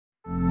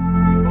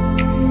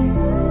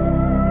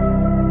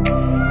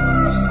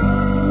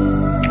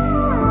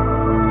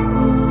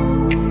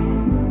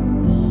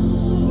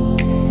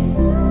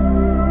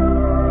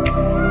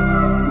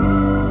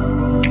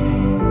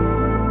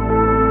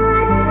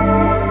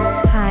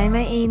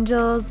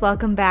angels.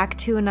 Welcome back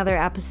to another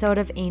episode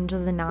of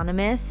Angels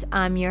Anonymous.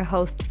 I'm your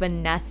host,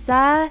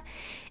 Vanessa.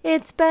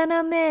 It's been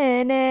a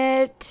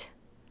minute.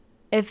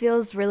 It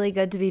feels really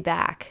good to be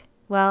back.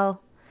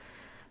 Well,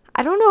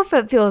 I don't know if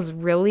it feels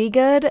really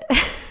good.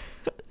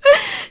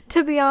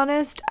 To be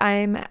honest,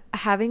 I'm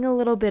having a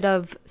little bit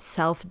of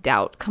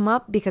self-doubt come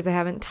up because I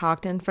haven't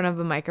talked in front of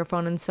a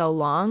microphone in so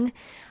long.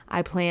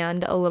 I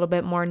planned a little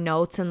bit more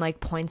notes and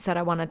points that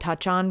I want to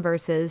touch on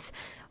versus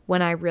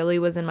when I really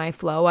was in my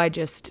flow, I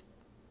just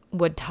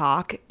would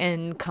talk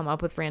and come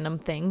up with random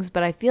things.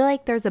 But I feel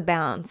like there's a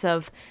balance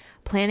of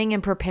planning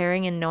and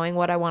preparing and knowing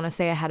what I want to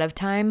say ahead of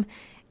time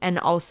and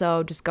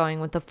also just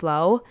going with the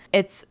flow.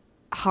 It's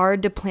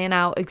hard to plan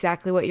out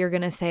exactly what you're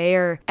going to say,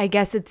 or I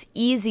guess it's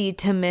easy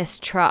to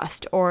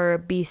mistrust or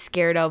be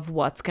scared of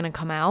what's going to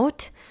come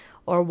out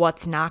or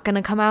what's not going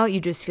to come out.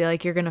 You just feel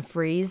like you're going to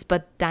freeze.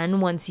 But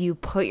then once you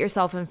put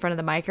yourself in front of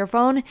the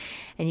microphone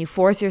and you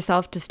force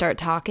yourself to start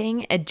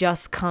talking, it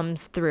just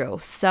comes through.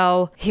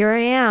 So here I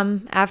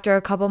am after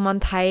a couple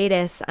month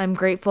hiatus. I'm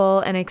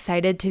grateful and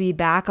excited to be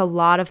back. A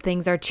lot of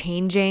things are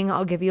changing.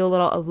 I'll give you a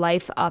little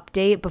life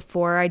update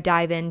before I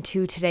dive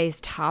into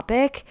today's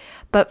topic.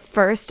 But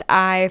first,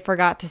 I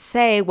forgot to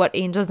say what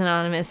Angels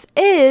Anonymous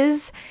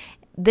is.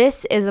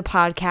 This is a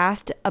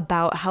podcast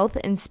about health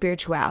and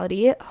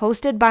spirituality,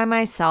 hosted by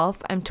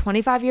myself. I'm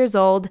 25 years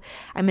old.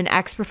 I'm an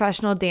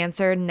ex-professional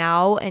dancer,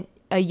 now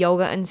a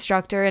yoga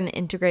instructor and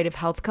integrative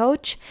health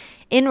coach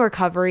in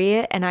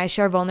recovery, and I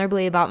share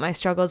vulnerably about my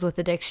struggles with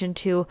addiction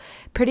to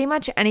pretty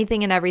much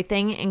anything and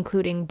everything,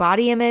 including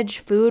body image,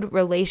 food,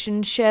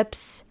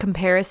 relationships,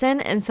 comparison,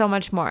 and so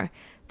much more.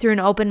 Through an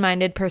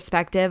open-minded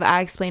perspective,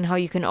 I explain how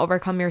you can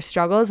overcome your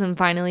struggles and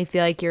finally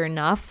feel like you're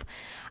enough.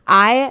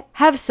 I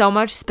have so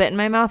much spit in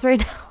my mouth right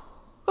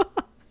now.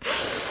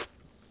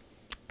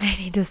 I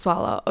need to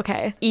swallow.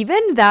 Okay.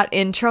 Even that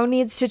intro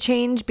needs to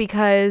change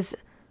because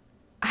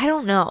I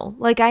don't know.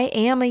 I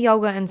am a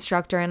yoga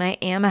instructor and I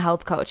am a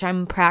health coach.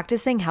 I'm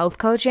practicing health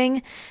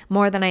coaching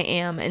more than I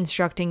am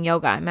instructing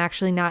yoga. I'm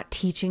actually not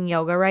teaching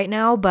yoga right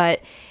now,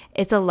 but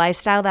it's a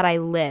lifestyle that I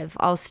live.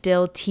 I'll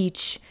still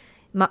teach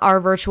our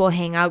virtual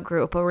hangout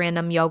group, a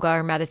random yoga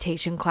or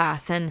meditation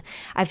class. And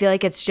I feel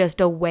like it's just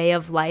a way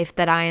of life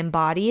that I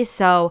embody.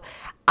 So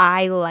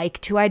I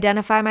like to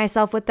identify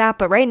myself with that.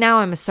 But right now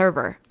I'm a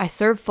server. I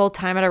serve full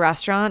time at a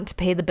restaurant to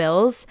pay the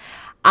bills.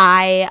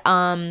 I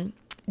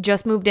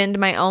just moved into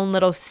my own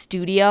little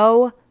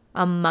studio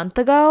a month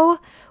ago,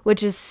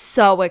 which is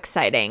so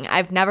exciting.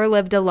 I've never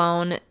lived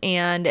alone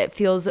and it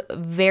feels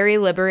very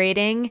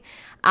liberating.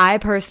 I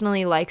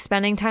personally like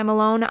spending time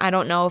alone. I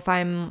don't know if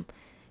I'm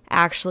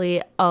actually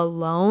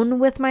alone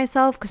with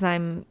myself because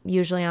I'm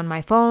usually on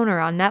my phone or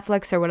on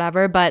Netflix or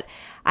whatever, but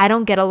I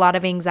don't get a lot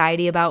of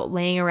anxiety about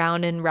laying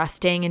around and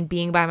resting and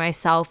being by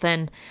myself,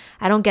 and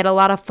I don't get a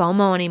lot of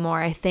FOMO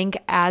anymore. I think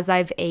as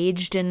I've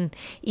aged and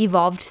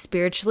evolved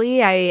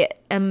spiritually, I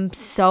am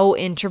so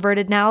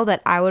introverted now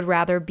that I would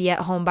rather be at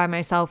home by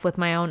myself with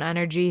my own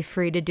energy,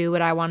 free to do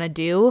what I want to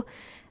do,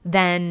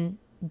 than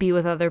be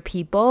with other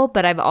people.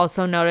 But I've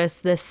also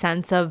noticed this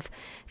sense of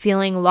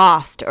feeling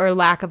lost or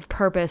lack of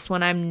purpose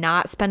when I'm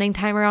not spending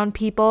time around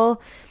people.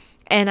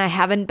 And I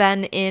haven't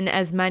been in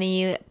as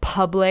many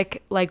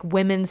public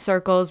women's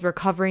circles,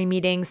 recovery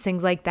meetings,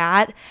 things like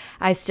that.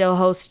 I still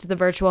host the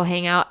virtual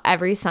hangout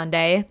every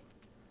Sunday,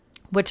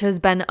 which has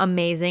been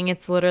amazing.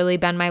 It's literally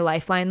been my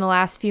lifeline the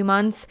last few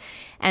months.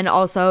 And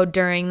also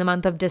during the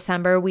month of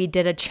December, we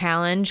did a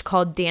challenge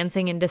called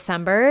Dancing in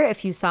December,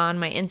 if you saw on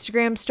my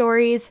Instagram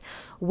stories,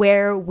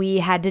 where we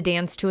had to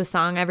dance to a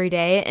song every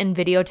day and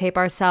videotape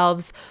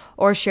ourselves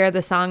or share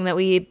the song that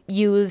we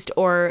used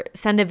or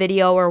send a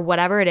video or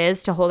whatever it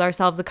is to hold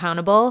ourselves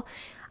accountable.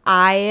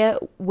 I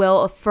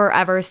will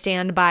forever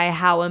stand by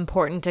how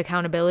important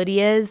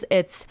accountability is.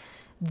 It's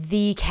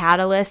the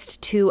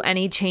catalyst to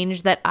any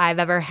change that I've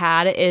ever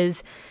had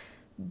is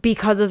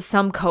because of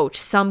some coach,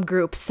 some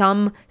group,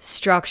 some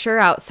structure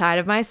outside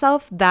of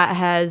myself that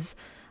has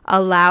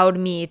allowed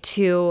me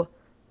to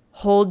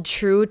stay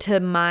true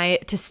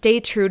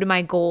to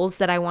my goals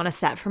that I want to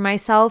set for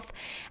myself.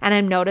 And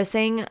I'm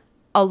noticing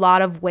a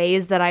lot of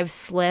ways that I've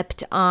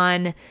slipped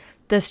on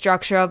the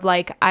structure of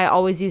I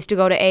always used to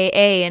go to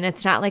AA, and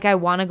it's not I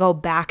want to go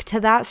back to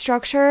that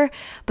structure,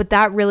 but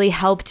that really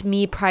helped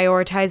me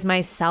prioritize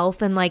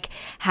myself and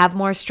have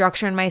more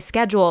structure in my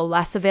schedule,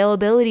 less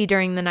availability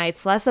during the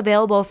nights, less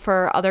available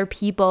for other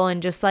people,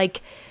 and just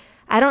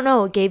I don't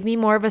know, it gave me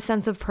more of a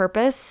sense of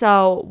purpose.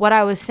 So what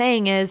I was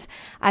saying is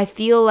I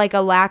feel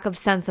a lack of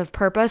sense of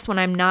purpose when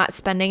I'm not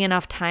spending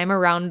enough time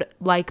around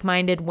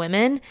like-minded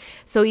women.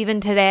 So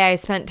even today I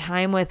spent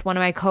time with one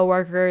of my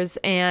coworkers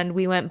and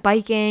we went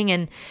biking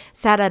and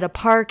sat at a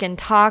park and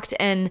talked,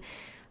 and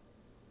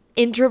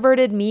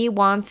introverted me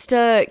wants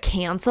to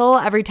cancel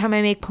every time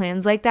I make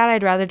plans like that.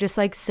 I'd rather just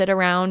sit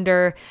around,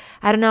 or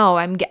I don't know,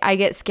 I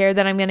get scared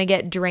that I'm going to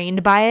get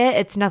drained by it.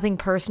 It's nothing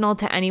personal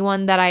to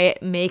anyone that I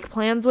make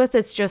plans with.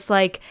 It's just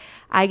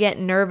I get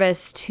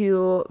nervous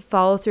to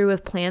follow through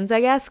with plans,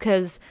 I guess,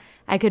 because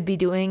I could be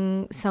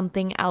doing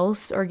something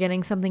else or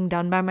getting something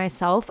done by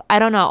myself. I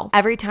don't know.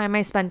 Every time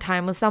I spend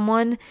time with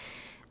someone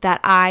that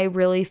I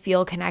really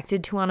feel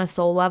connected to on a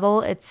soul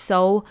level, it's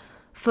so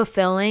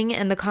fulfilling,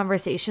 and the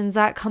conversations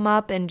that come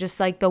up and just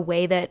like the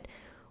way that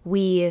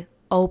we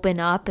open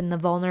up and the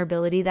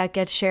vulnerability that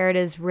gets shared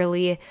is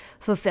really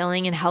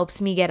fulfilling and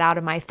helps me get out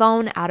of my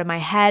phone, out of my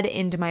head,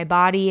 into my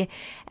body,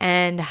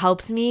 and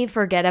helps me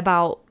forget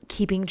about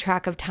keeping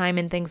track of time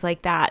and things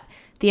like that.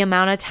 The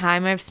amount of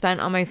time I've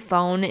spent on my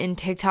phone in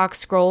TikTok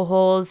scroll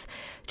holes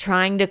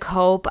trying to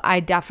cope, I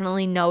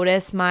definitely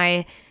notice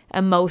my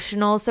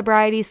emotional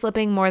sobriety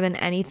slipping more than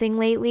anything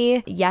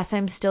lately. Yes,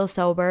 I'm still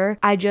sober.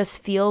 I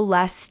just feel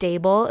less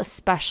stable,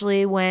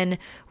 especially when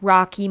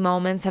rocky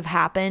moments have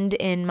happened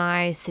in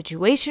my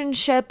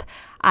situationship.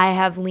 I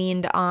have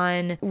leaned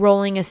on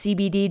rolling a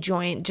CBD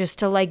joint just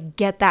to like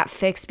get that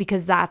fixed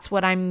because that's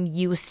what I'm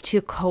used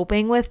to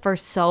coping with for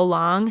so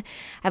long.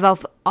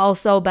 I've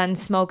also been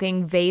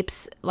smoking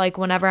vapes. Like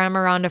whenever I'm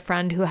around a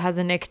friend who has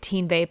a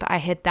nicotine vape, I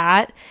hit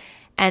that.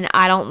 And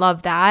I don't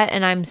love that.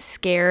 And I'm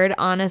scared,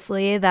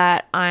 honestly,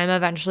 that I'm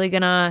eventually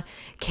going to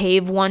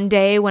cave one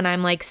day when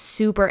I'm like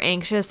super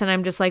anxious and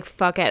I'm just like,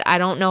 fuck it. I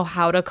don't know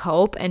how to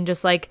cope and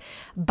just like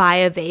buy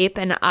a vape.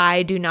 And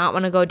I do not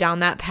want to go down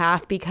that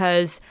path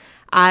because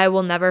I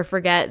will never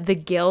forget the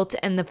guilt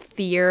and the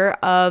fear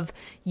of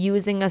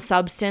using a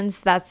substance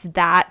that's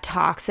that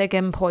toxic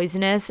and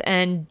poisonous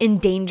and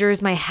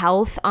endangers my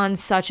health on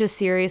such a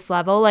serious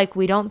level. Like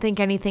we don't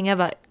think anything of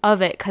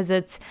it because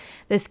it's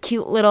this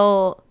cute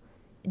little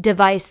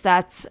device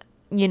that's,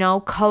 you know,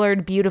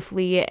 colored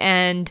beautifully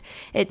and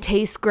it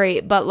tastes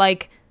great, but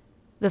like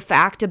the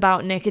fact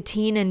about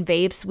nicotine and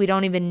vapes, we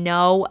don't even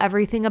know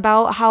everything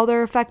about how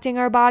they're affecting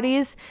our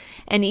bodies.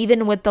 And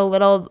even with the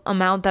little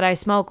amount that I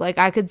smoke, like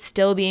I could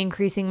still be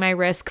increasing my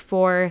risk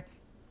for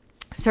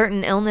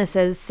certain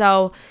illnesses.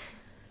 So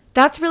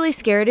that's really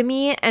scary to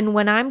me. And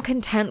when I'm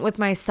content with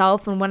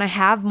myself and when I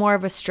have more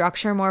of a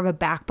structure, more of a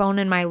backbone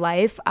in my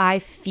life, I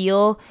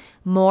feel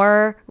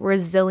more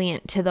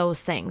resilient to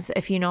those things,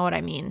 if you know what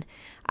I mean.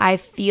 I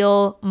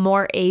feel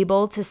more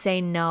able to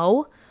say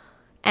no.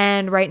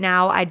 And right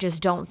now, I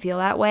just don't feel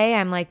that way.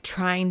 I'm like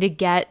trying to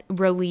get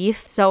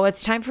relief. So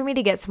it's time for me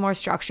to get some more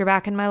structure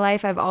back in my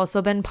life. I've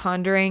also been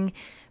pondering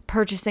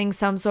purchasing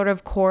some sort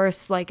of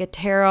course like a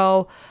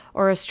tarot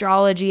or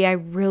astrology. I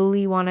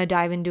really want to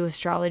dive into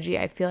astrology.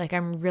 I feel like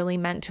I'm really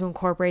meant to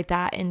incorporate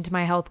that into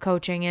my health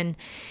coaching and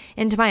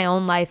into my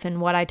own life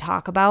and what I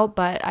talk about,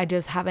 but I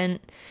just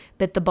haven't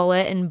bit the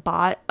bullet and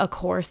bought a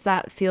course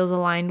that feels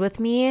aligned with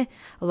me.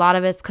 A lot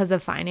of it's because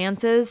of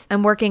finances.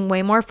 I'm working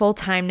way more full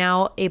time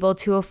now, able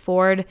to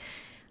afford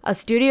a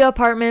studio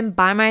apartment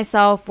by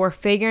myself. We're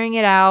figuring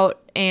it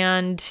out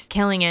and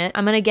killing it.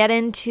 I'm going to get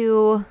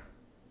into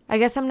I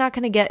guess I'm not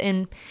going to get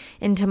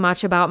into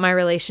much about my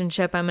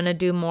relationship. I'm going to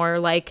do more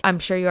like I'm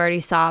sure you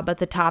already saw, but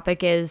the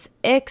topic is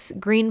icks,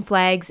 green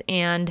flags,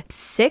 and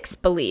 6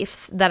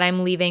 beliefs that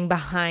I'm leaving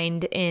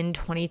behind in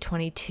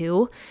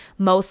 2022,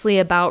 mostly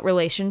about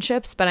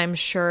relationships, but I'm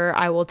sure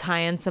I will tie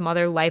in some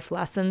other life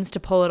lessons to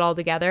pull it all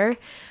together.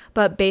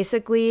 But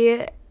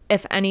basically,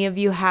 if any of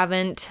you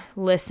haven't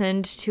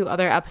listened to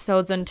other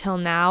episodes until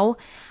now,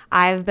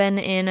 I've been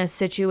in a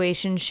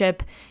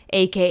situationship,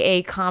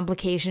 aka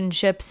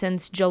complicationship,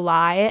 since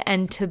July.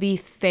 And to be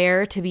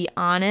fair, to be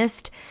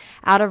honest,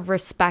 out of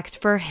respect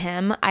for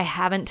him, I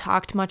haven't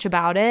talked much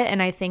about it.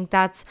 And I think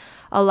that's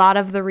a lot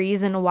of the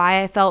reason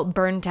why I felt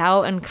burnt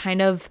out and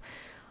kind of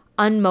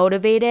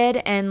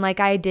unmotivated and like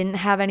I didn't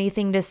have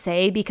anything to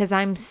say, because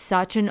I'm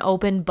such an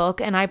open book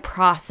and I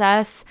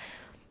process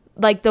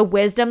like the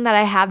wisdom that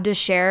I have to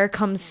share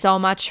comes so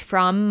much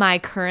from my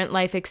current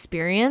life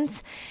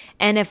experience.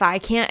 And if I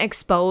can't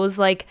expose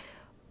like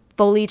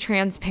fully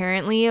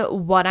transparently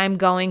what I'm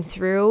going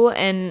through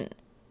and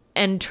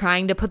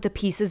trying to put the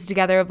pieces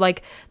together of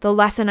like the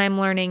lesson I'm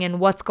learning and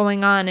what's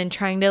going on and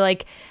trying to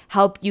like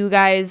help you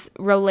guys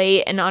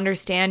relate and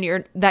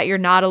understand that you're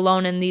not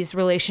alone in these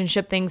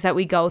relationship things that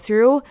we go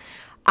through,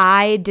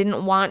 I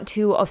didn't want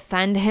to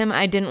offend him.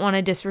 I didn't want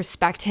to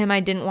disrespect him.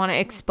 I didn't want to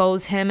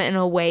expose him in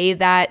a way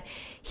that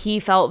he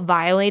felt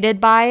violated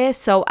by.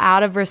 So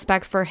out of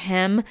respect for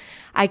him,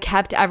 I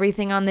kept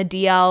everything on the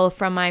DL,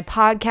 from my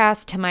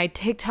podcast to my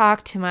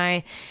TikTok to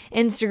my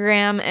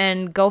Instagram.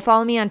 And go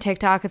follow me on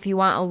TikTok if you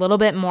want a little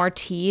bit more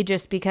tea,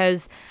 just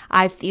because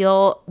I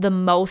feel the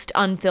most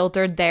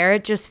unfiltered there.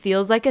 It just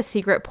feels like a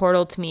secret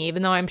portal to me,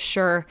 even though I'm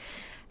sure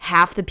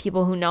half the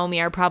people who know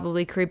me are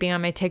probably creeping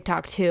on my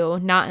TikTok too.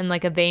 Not in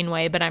like a vain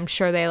way, but I'm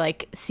sure they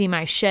like see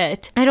my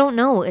shit. I don't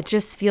know. It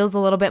just feels a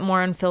little bit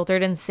more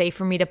unfiltered and safe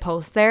for me to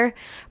post there.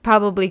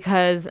 Probably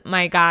because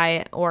my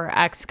guy or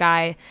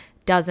ex-guy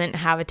doesn't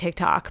have a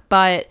TikTok.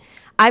 But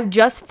I've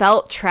just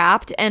felt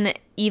trapped. And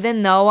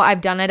even though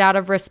I've done it out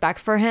of respect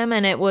for him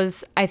and it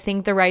was, I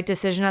think, the right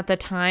decision at the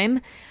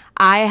time,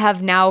 I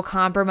have now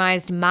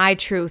compromised my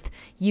truth,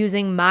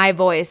 using my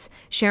voice,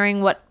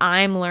 sharing what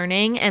I'm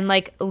learning and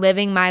like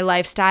living my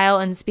lifestyle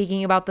and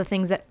speaking about the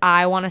things that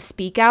I want to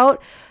speak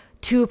out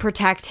to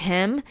protect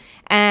him.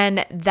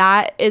 And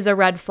that is a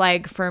red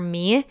flag for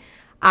me.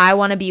 I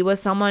want to be with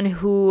someone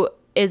who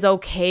is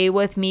okay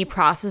with me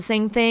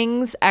processing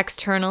things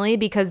externally,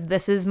 because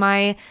this is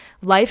my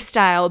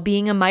lifestyle.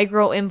 Being a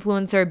micro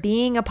influencer,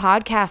 being a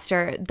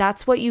podcaster,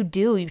 that's what you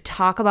do. You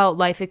talk about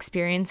life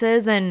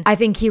experiences. And I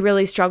think he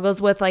really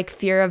struggles with like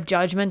fear of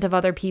judgment of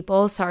other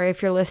people. Sorry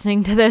if you're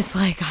listening to this.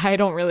 Like, I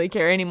don't really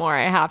care anymore.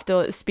 I have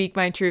to speak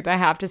my truth. I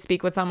have to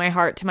speak what's on my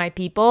heart to my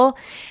people.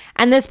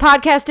 And this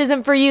podcast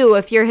isn't for you.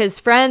 If you're his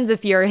friends,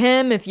 if you're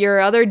him, if you're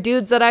other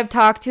dudes that I've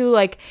talked to,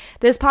 like,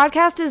 this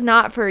podcast is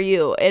not for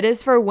you. It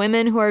is for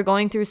women who are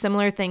going through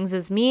similar things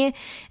as me.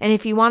 And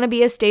if you want to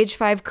be a stage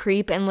 5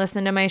 creep and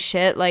listen to my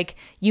shit, like,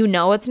 you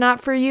know it's not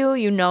for you.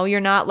 You know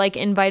you're not like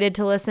invited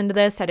to listen to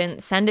this. I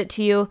didn't send it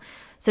to you.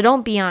 So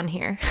don't be on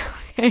here.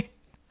 Okay.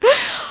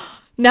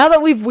 Now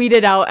that we've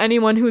weeded out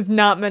anyone who's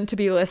not meant to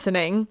be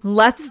listening,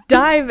 let's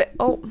dive.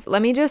 Oh,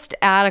 let me just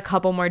add a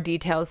couple more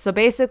details. So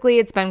basically,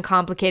 it's been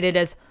complicated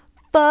as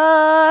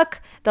fuck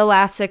the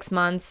last 6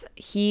 months.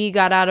 He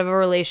got out of a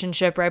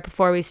relationship right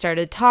before we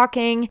started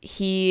talking.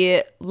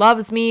 He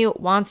loves me,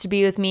 wants to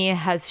be with me,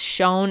 has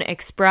shown,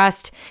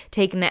 expressed,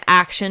 taken the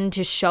action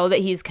to show that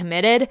he's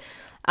committed.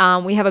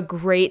 We have a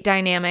great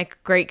dynamic,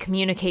 great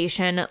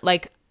communication.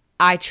 Like,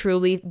 I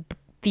truly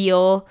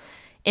feel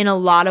in a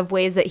lot of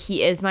ways that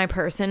he is my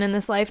person in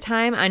this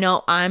lifetime. I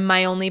know I'm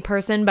my only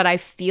person, but I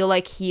feel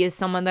like he is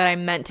someone that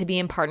I'm meant to be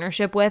in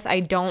partnership with.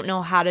 I don't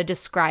know how to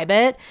describe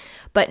it,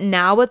 but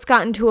now it's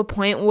gotten to a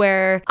point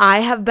where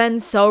I have been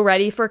so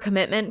ready for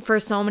commitment for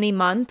so many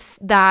months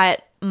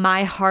that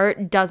my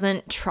heart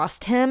doesn't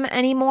trust him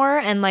anymore.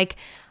 And like,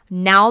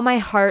 now my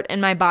heart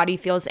and my body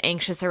feels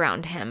anxious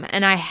around him,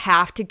 and I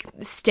have to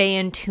stay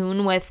in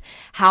tune with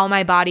how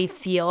my body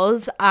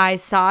feels. I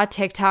saw a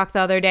TikTok the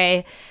other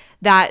day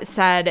that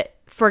said,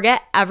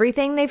 forget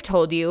everything they've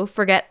told you,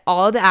 forget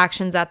all of the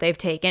actions that they've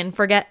taken,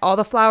 forget all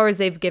the flowers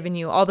they've given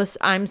you, all the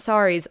I'm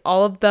sorries,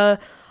 all the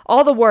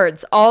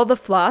words, all the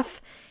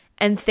fluff,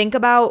 and think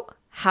about,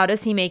 how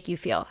does he make you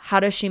feel?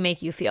 How does she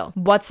make you feel?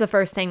 What's the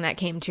first thing that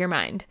came to your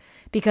mind?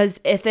 Because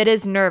if it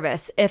is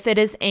nervous, if it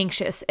is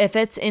anxious, if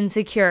it's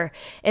insecure,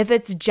 if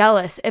it's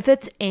jealous, if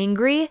it's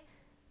angry,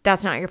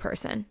 that's not your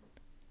person.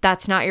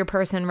 That's not your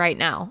person right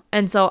now.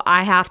 And so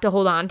I have to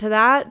hold on to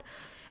that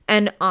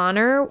and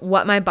honor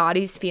what my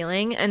body's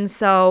feeling. And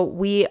so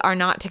we are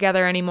not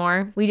together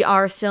anymore. We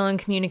are still in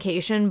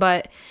communication,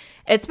 but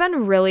it's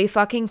been really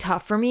fucking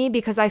tough for me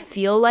because I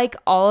feel like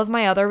all of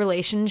my other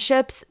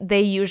relationships, they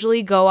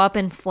usually go up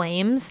in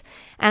flames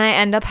and I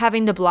end up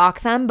having to block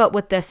them. But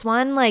with this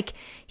one, like,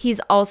 he's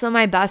also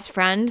my best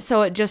friend.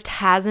 So it just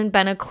hasn't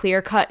been a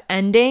clear-cut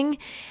ending.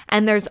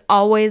 And there's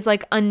always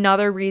like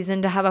another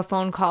reason to have a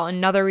phone call,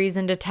 another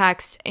reason to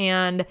text.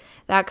 And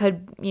that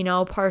could,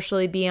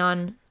 partially be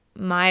on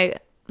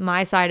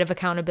my side of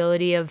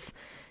accountability of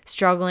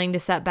struggling to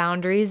set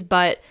boundaries.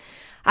 But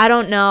I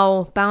don't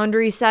know,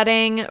 boundary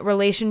setting,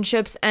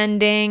 relationships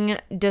ending,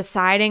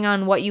 deciding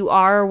on what you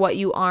are or what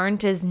you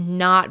aren't is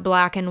not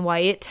black and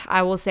white.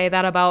 I will say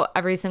that about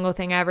every single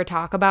thing I ever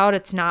talk about.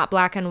 It's not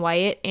black and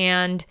white.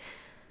 And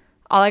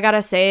all I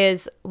gotta say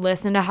is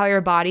listen to how your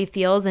body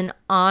feels and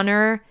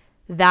honor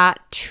that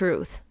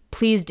truth.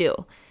 Please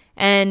do.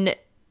 And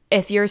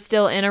if you're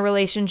still in a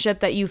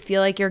relationship that you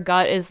feel like your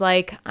gut is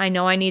like, I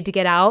know I need to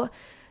get out,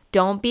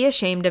 don't be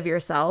ashamed of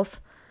yourself.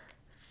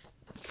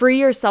 Free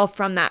yourself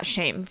from that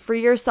shame.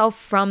 Free yourself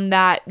from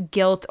that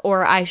guilt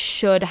or I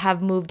should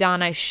have moved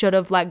on. I should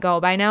have let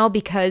go by now,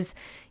 because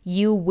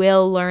you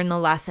will learn the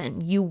lesson.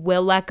 You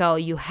will let go.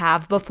 You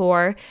have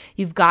before.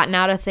 You've gotten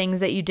out of things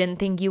that you didn't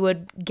think you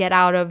would get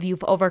out of.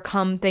 You've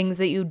overcome things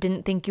that you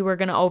didn't think you were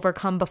going to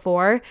overcome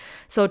before.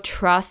 So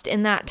trust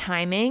in that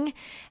timing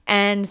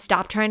and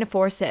stop trying to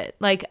force it.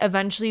 Like,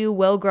 eventually you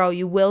will grow.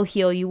 You will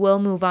heal. You will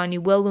move on. You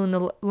will learn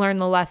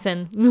the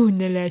lesson. Learn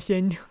the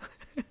lesson.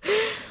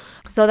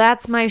 So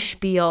that's my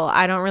spiel.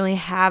 I don't really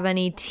have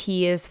any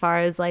tea as far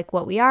as like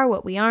what we are,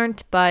 what we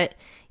aren't, but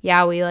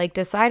yeah, we like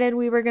decided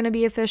we were going to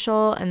be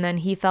official, and then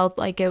he felt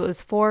like it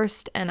was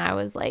forced, and I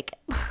was like,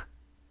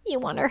 you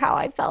wonder how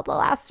I felt the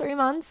last 3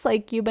 months?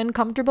 Like, you've been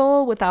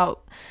comfortable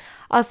without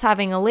us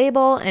having a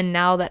label, and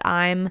now that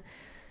I'm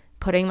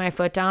putting my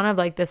foot down of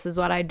like, this is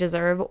what I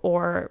deserve,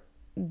 or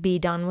be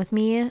done with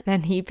me,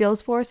 then he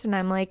feels forced, and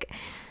I'm like,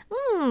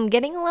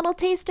 getting a little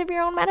taste of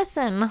your own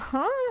medicine,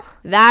 huh?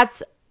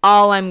 That's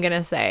all I'm going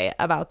to say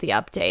about the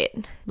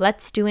update.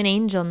 Let's do an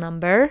angel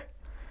number.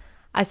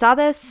 I saw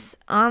this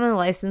on a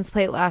license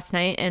plate last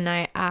night, and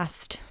I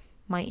asked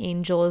my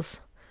angels,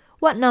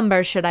 what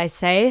number should I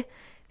say?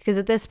 Because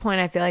at this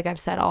point, I feel like I've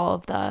said all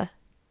of the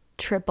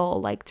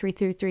triple, like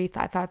 333,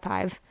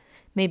 555.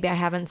 Maybe I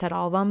haven't said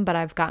all of them, but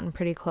I've gotten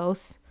pretty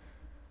close.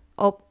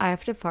 Oh, I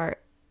have to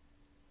fart.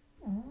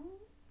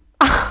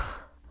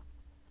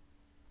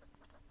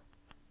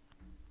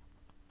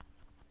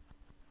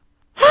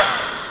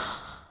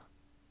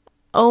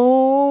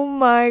 Oh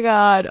my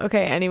God.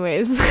 Okay,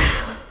 anyways.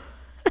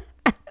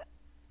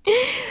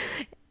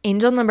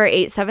 Angel number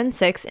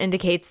 876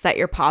 indicates that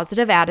your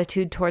positive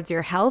attitude towards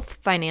your health,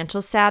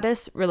 financial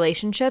status,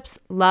 relationships,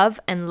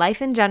 love, and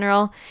life in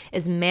general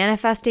is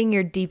manifesting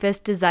your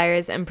deepest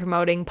desires and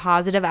promoting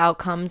positive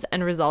outcomes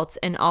and results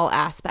in all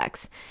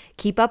aspects.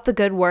 Keep up the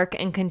good work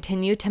and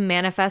continue to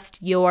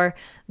manifest your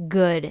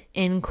good,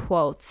 in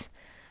quotes.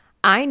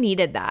 I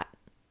needed that.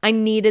 I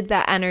needed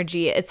that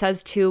energy. It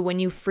says too, when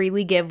you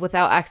freely give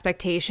without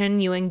expectation,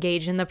 you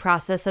engage in the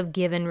process of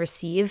give and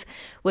receive,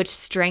 which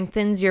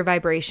strengthens your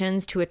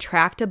vibrations to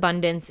attract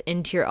abundance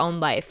into your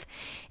own life.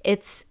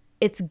 It's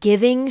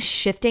giving,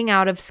 shifting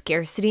out of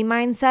scarcity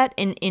mindset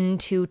and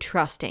into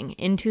trusting,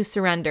 into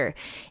surrender,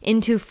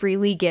 into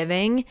freely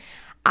giving.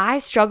 I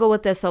struggle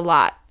with this a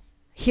lot.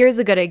 Here's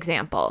a good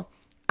example.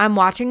 I'm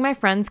watching my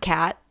friend's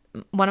cat,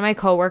 one of my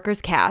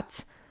coworkers'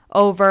 cats,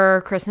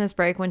 over Christmas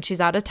break when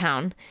she's out of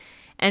town.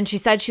 And she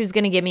said she was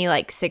going to give me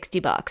like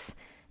 $60.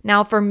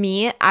 Now for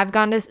me, I've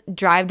gone to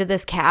drive to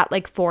this cat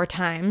like 4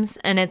 times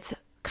and it's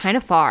kind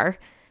of far.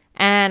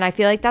 And I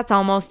feel like that's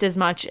almost as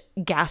much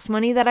gas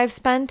money that I've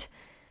spent.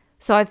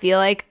 So I feel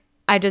like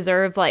I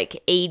deserve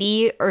like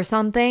 80 or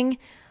something.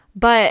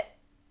 But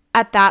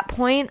at that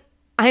point,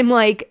 I'm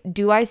like,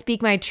 do I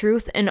speak my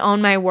truth and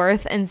own my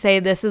worth and say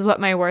this is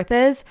what my worth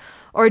is?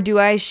 Or do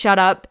I shut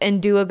up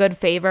and do a good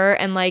favor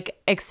and like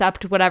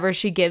accept whatever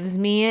she gives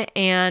me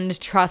and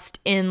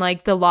trust in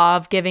like the law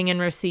of giving and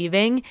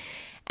receiving?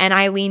 And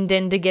I leaned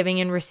into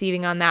giving and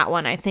receiving on that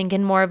one. I think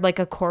in more of like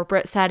a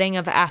corporate setting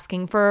of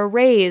asking for a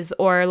raise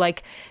or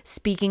like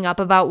speaking up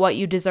about what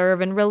you deserve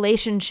in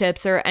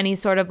relationships or any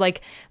sort of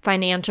like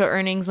financial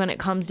earnings when it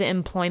comes to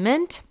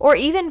employment or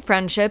even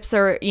friendships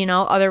or, you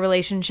know, other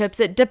relationships.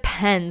 It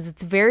depends.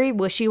 It's very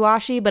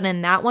wishy-washy. But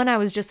in that one, I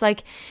was just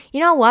like, you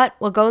know what?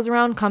 What goes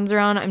around comes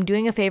around. I'm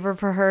doing a favor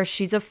for her.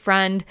 She's a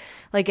friend.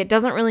 Like, it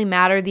doesn't really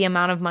matter the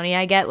amount of money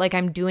I get. Like,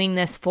 I'm doing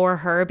this for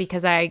her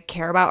because I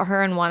care about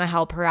her and want to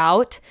help her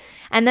out.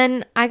 And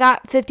then I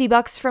got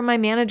 $50 from my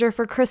manager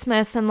for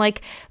Christmas and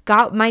like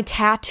got my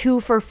tattoo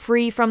for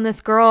free from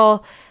this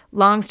girl.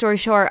 Long story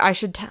short, I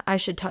should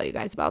tell you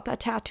guys about that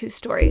tattoo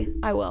story.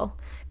 I will.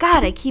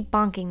 God, I keep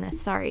bonking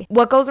this. Sorry.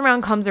 What goes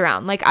around comes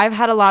around. Like, I've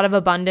had a lot of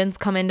abundance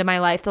come into my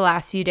life the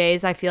last few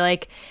days. I feel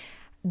like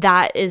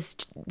that is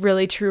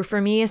really true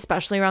for me,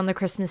 especially around the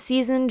Christmas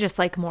season. Just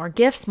like more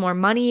gifts, more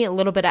money, a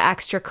little bit of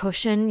extra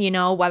cushion, you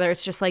know, whether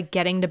it's just like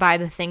getting to buy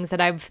the things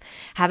that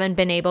haven't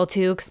been able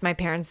to because my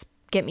parents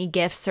get me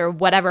gifts or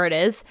whatever it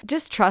is.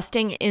 Just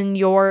trusting in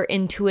your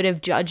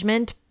intuitive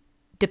judgment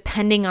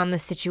depending on the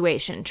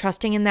situation,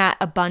 trusting in that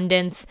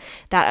abundance,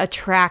 that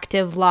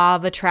attractive law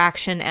of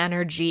attraction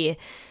energy,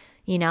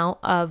 you know,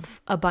 of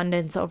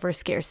abundance over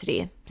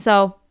scarcity.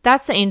 So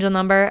that's the angel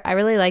number. I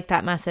really like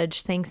that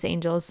message. Thanks,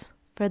 angels,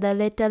 for the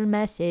little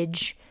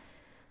message.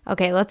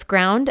 Okay, let's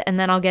ground, and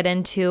then I'll get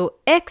into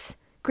icks,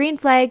 green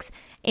flags,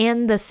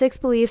 and the 6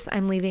 beliefs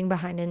I'm leaving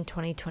behind in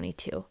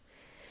 2022.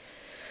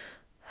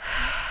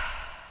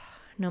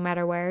 No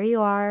matter where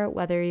you are,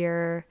 whether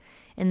you're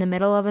in the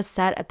middle of a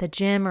set at the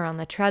gym or on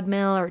the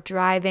treadmill or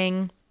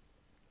driving,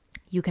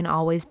 you can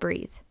always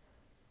breathe.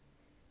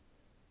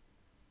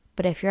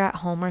 But if you're at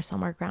home or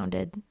somewhere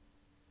grounded,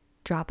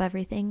 drop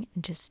everything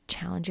and just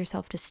challenge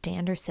yourself to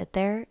stand or sit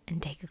there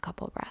and take a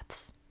couple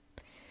breaths.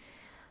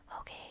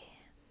 Okay.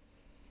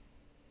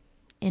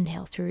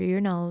 Inhale through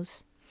your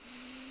nose.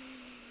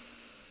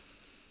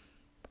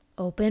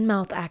 Open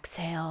mouth,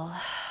 exhale.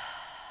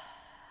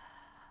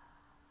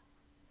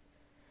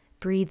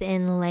 Breathe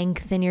in,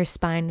 lengthen your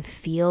spine.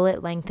 Feel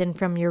it lengthen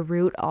from your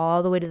root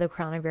all the way to the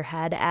crown of your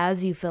head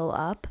as you fill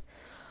up.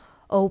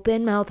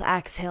 Open mouth,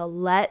 exhale.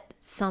 Let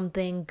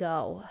something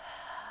go.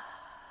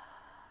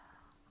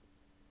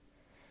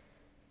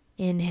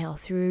 Inhale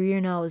through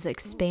your nose.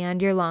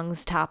 Expand your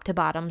lungs top to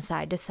bottom,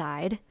 side to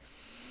side.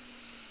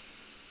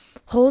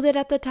 Hold it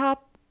at the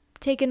top.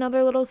 Take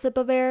another little sip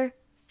of air.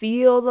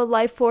 Feel the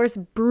life force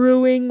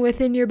brewing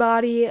within your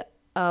body.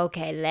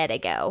 Okay, let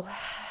it go.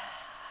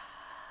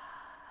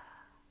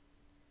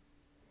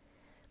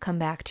 Come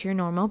back to your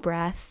normal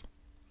breath.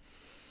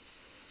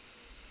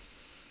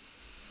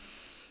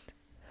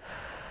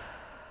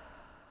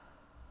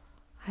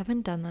 I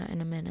haven't done that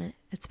in a minute.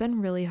 It's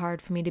been really hard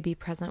for me to be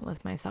present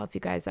with myself, you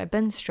guys. I've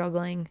been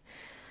struggling.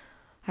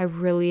 I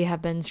really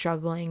have been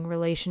struggling.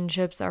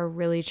 Relationships are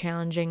really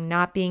challenging.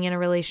 Not being in a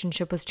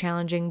relationship was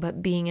challenging,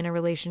 but being in a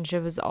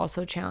relationship is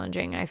also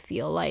challenging. I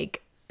feel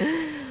like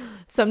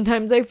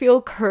sometimes I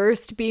feel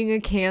cursed being a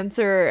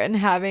Cancer and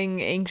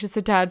having anxious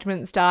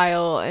attachment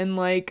style and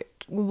like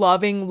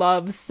loving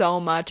love so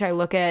much. I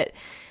look at,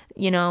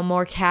 you know,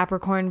 more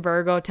Capricorn,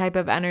 Virgo type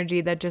of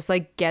energy that just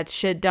like gets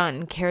shit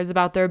done, cares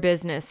about their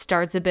business,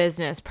 starts a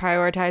business,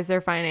 prioritizes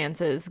their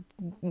finances,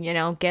 you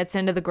know, gets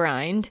into the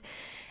grind.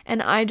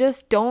 And I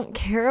just don't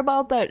care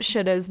about that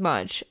shit as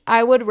much.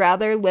 I would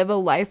rather live a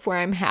life where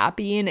I'm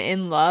happy and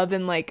in love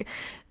and like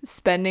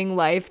spending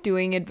life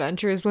doing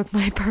adventures with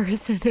my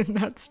person. And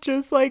that's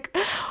just like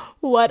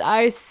what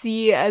I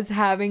see as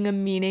having a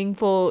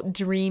meaningful,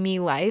 dreamy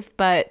life.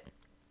 But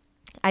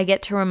I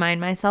get to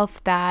remind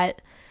myself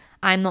that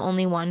I'm the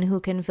only one who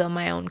can fill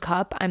my own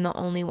cup. I'm the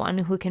only one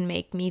who can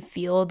make me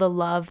feel the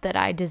love that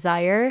I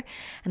desire.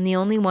 I'm the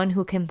only one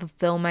who can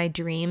fulfill my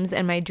dreams,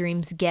 and my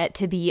dreams get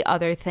to be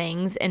other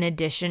things in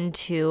addition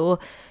to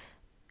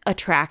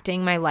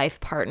attracting my life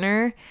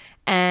partner.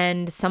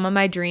 And some of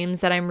my dreams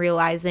that I'm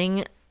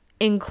realizing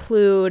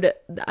include,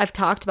 I've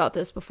talked about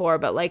this before,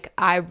 but like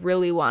I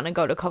really want to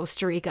go to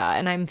Costa Rica,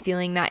 and I'm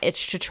feeling that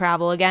itch to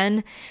travel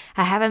again.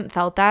 I haven't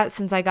felt that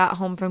since I got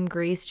home from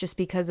Greece just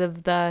because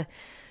of the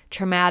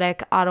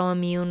traumatic,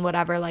 autoimmune,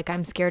 whatever. Like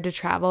I'm scared to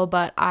travel,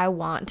 but I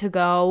want to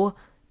go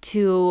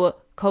to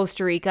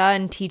Costa Rica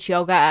and teach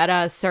yoga at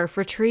a surf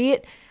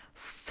retreat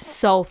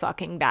so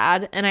fucking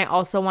bad. And I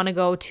also want to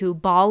go to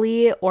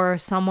Bali or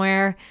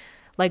somewhere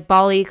like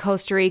Bali,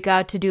 Costa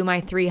Rica to do my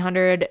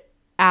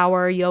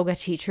 300-hour yoga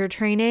teacher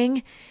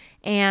training.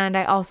 And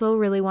I also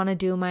really want to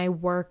do my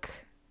work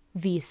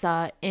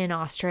visa in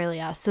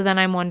Australia. So then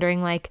I'm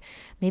wondering, like,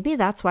 maybe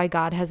that's why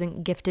God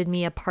hasn't gifted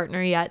me a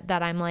partner yet,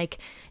 that I'm like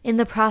in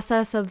the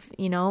process of,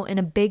 in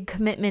a big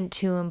commitment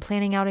to and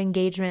planning out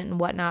engagement and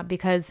whatnot,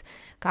 because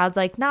God's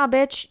like, nah,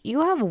 bitch,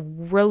 you have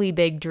really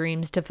big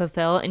dreams to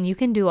fulfill and you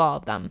can do all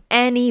of them.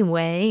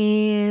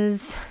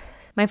 Anyways,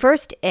 my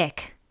first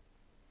ick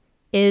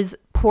is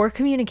poor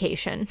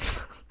communication.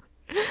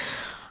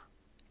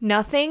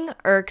 Nothing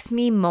irks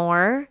me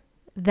more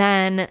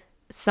than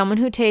someone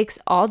who takes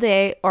all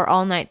day or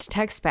all night to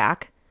text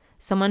back,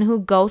 someone who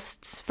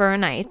ghosts for a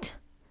night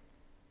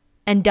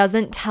and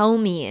doesn't tell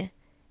me,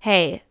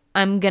 hey,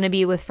 I'm going to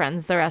be with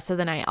friends the rest of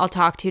the night. I'll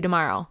talk to you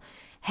tomorrow.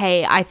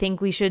 Hey, I think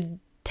we should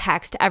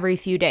text every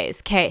few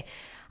days. Okay,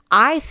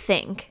 I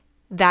think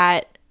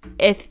that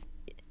if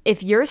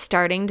you're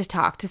starting to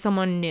talk to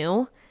someone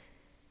new,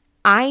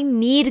 I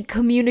need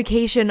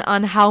communication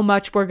on how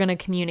much we're going to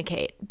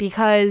communicate,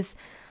 because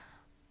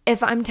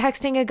if I'm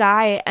texting a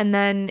guy and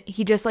then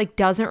he just like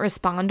doesn't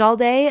respond all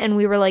day and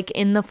we were like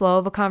in the flow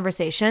of a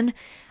conversation,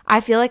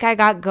 I feel like I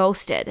got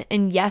ghosted.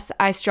 And yes,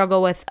 I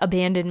struggle with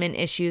abandonment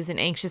issues and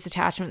anxious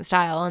attachment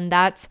style, and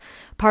that's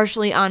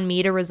partially on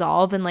me to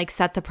resolve and like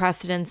set the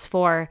precedence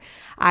for.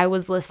 I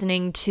was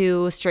listening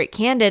to Straight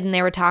Candid and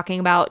they were talking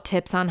about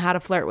tips on how to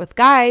flirt with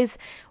guys.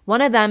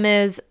 One of them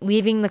is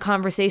leaving the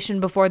conversation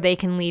before they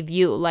can leave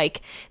you.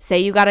 Like, say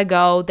you gotta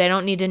go, they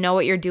don't need to know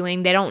what you're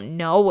doing. They don't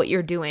know what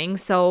you're doing.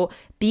 So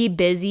be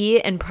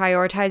busy and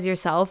prioritize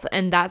yourself.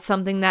 And that's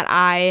something that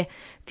I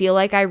feel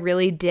like I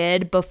really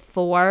did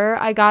before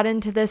I got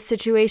into this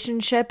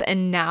situationship.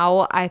 And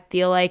now I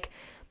feel like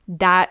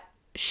that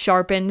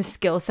sharpened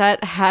skill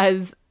set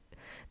the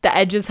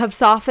edges have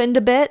softened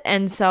a bit.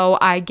 And so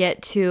I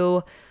get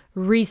to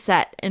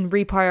reset and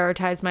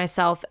reprioritize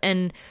myself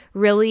and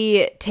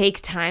really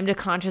take time to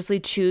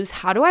consciously choose,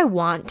 how do I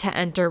want to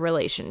enter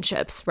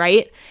relationships,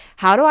 right?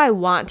 How do I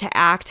want to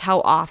act? How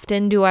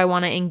often do I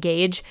want to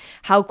engage?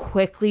 How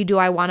quickly do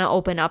I want to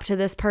open up to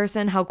this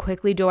person? How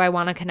quickly do I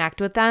want to connect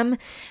with them?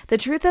 The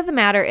truth of the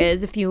matter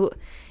is, if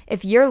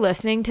you're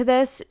listening to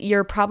this,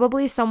 you're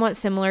probably somewhat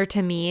similar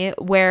to me,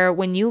 where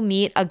when you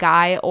meet a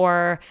guy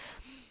or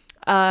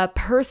a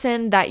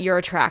person that you're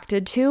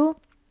attracted to,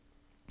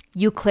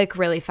 you click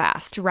really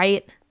fast,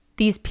 right?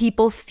 These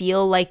people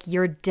feel like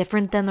you're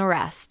different than the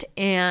rest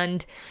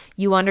and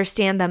you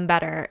understand them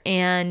better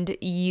and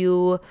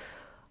you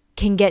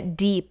can get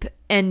deep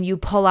and you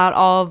pull out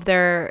all of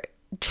their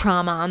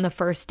trauma on the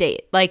first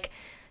date. Like,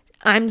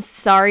 I'm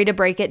sorry to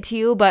break it to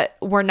you, but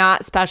we're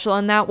not special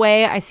in that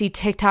way. I see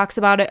TikToks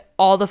about it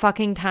all the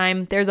fucking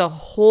time. There's a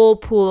whole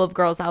pool of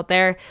girls out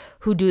there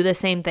who do the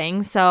same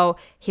thing. So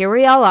here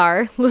we all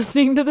are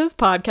listening to this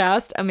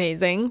podcast.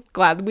 Amazing.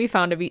 Glad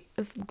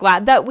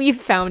that we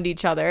found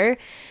each other.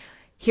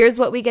 Here's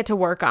what we get to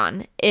work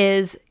on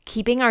is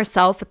keeping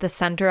ourselves at the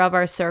center of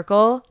our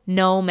circle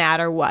no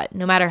matter what.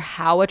 No matter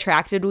how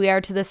attracted we are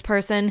to this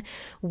person,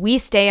 we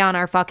stay on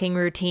our fucking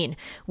routine.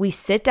 We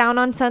sit down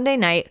on Sunday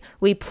night,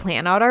 we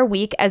plan out our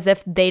week as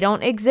if they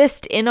don't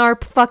exist in our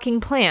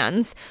fucking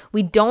plans.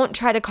 We don't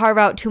try to carve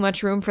out too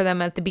much room for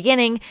them at the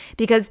beginning,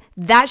 because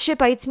that shit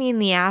bites me in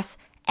the ass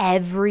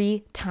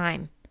every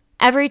time.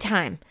 Every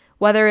time.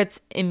 Whether it's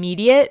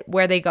immediate,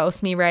 where they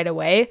ghost me right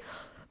away,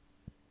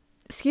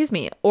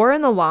 or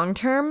in the long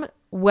term,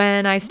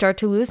 when I start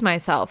to lose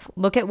myself.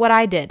 Look at what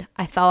I did.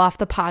 I fell off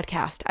the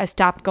podcast. I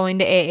stopped going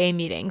to AA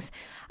meetings.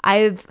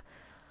 I've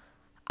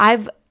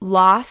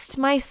lost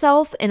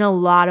myself in a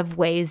lot of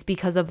ways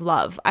because of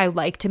love. I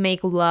like to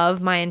make love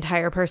my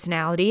entire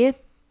personality.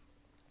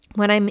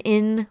 When I'm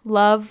in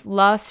love,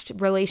 lust,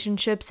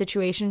 relationship,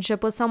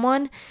 situationship with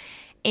someone.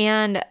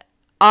 And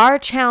our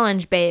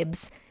challenge,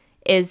 babes,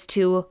 is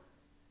to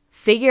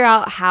figure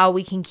out how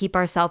we can keep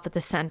ourselves at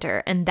the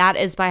center. And that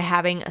is by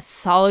having a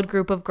solid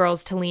group of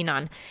girls to lean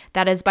on.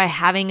 That is by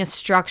having a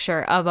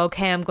structure of,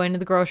 okay, I'm going to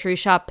the grocery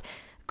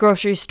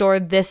grocery store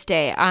this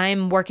day.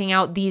 I'm working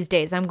out these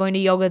days. I'm going to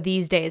yoga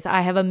these days.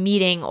 I have a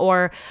meeting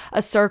or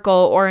a circle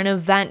or an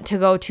event to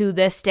go to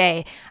this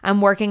day.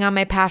 I'm working on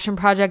my passion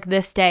project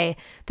this day.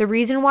 The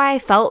reason why I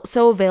felt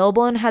so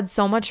available and had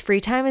so much free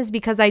time is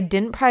because I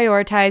didn't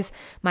prioritize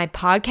my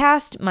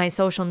podcast, my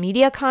social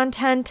media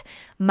content,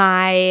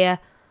 my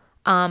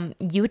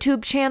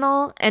YouTube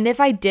channel. And if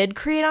I did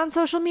create on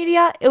social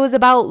media, it was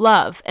about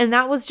love. And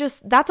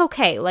that's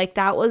okay. Like,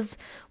 that was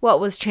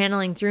what was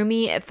channeling through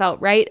me. It felt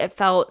right. It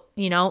felt,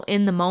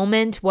 in the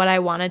moment, what I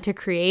wanted to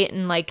create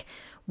and like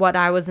what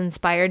I was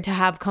inspired to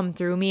have come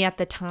through me at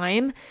the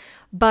time.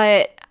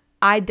 But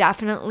I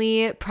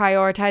definitely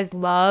prioritize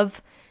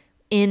love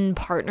in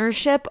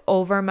partnership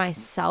over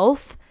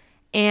myself.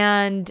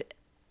 And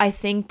I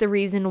think the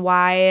reason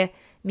why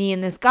me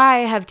and this guy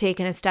have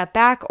taken a step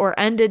back or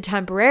ended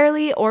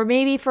temporarily or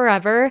maybe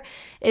forever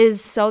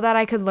is so that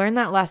I could learn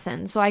that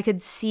lesson, so I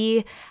could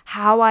see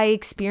how I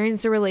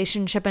experience a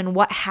relationship and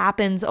what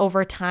happens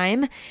over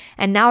time.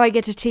 And now I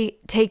get to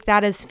take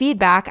that as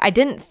feedback. I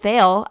didn't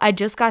fail. I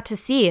just got to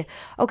see,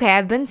 okay,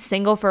 I've been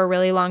single for a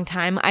really long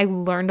time. I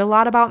learned a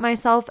lot about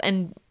myself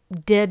and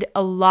did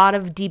a lot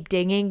of deep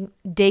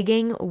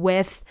digging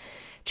with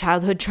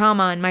childhood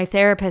trauma and my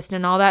therapist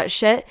and all that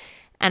shit.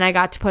 And I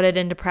got to put it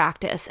into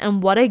practice.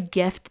 And what a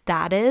gift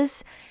that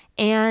is.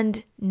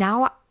 And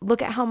now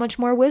look at how much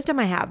more wisdom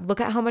I have.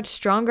 Look at how much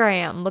stronger I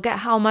am. Look at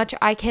how much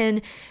I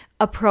can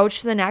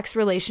approach the next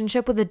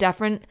relationship with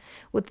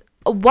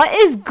what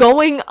is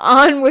going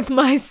on with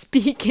my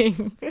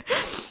speaking?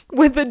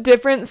 With a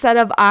different set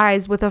of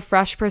eyes, with a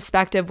fresh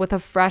perspective, with a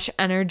fresh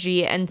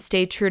energy, and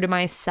stay true to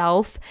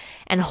myself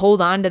and hold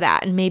on to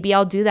that. And maybe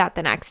I'll do that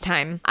the next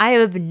time. I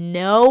have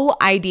no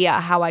idea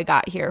how I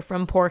got here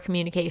from poor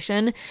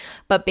communication,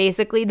 but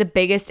basically the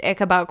biggest ick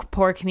about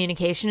poor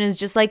communication is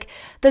just like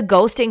the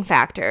ghosting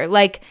factor.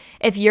 Like,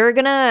 if you're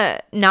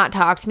gonna not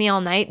talk to me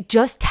all night,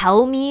 just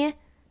tell me,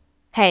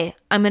 hey,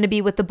 I'm going to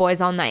be with the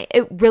boys all night.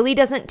 It really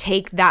doesn't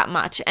take that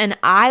much. And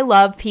I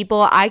love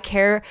people. I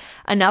care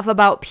enough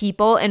about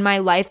people in my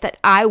life that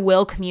I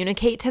will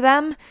communicate to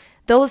them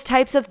those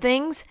types of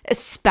things,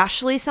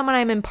 especially someone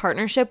I'm in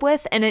partnership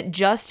with. And it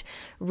just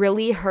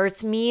really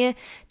hurts me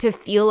to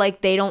feel like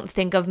they don't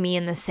think of me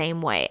in the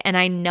same way. And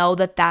I know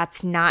that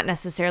that's not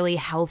necessarily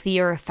healthy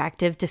or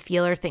effective to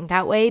feel or think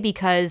that way,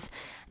 because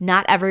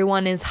not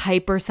everyone is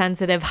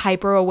hypersensitive,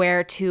 hyper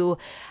aware to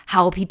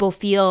how people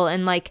feel.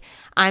 And like,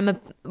 I'm a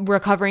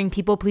recovering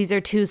people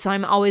pleaser too. So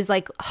I'm always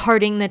like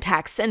hearting the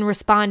texts and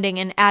responding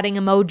and adding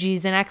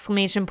emojis and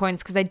exclamation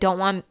points because I don't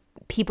want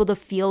people to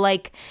feel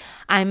like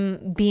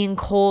I'm being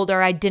cold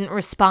or I didn't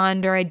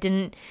respond or I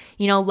didn't,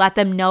 let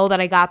them know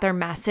that I got their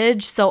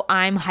message. So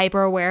I'm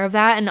hyper aware of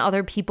that. And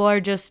other people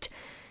are just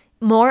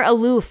more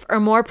aloof or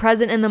more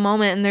present in the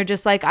moment. And they're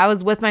just like, I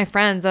was with my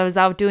friends, I was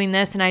out doing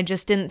this and I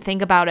just didn't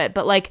think about it.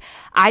 But like,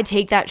 I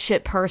take that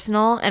shit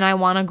personal and I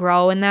want to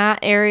grow in that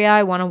area.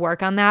 I want to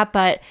work on that,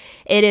 but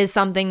it is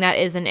something that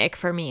is an ick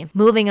for me.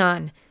 Moving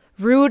on.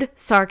 Rude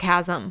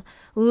sarcasm.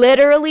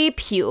 Literally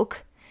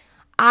puke.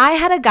 I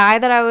had a guy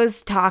that I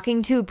was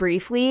talking to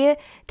briefly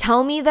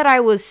tell me that I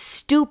was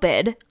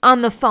stupid on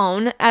the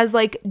phone as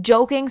like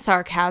joking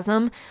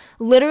sarcasm.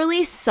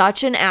 Literally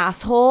such an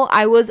asshole.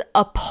 I was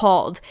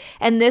appalled.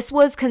 And this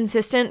was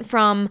consistent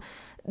from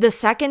the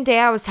second day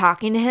I was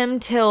talking to him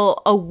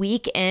till a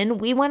week in.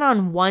 We went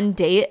on one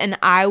date and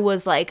I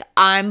was like,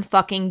 I'm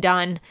fucking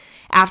done.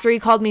 After he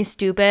called me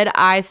stupid,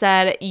 I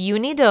said, you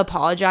need to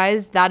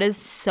apologize. That is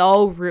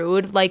so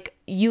rude. Like,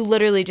 you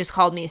literally just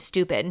called me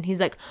stupid. And he's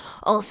like,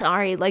 oh,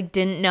 sorry, like,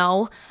 didn't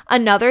know.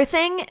 Another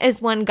thing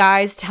is when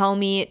guys tell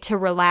me to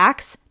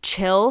relax,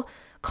 chill,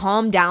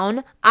 calm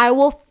down, I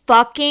will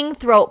fucking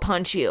throat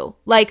punch you.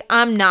 Like,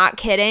 I'm not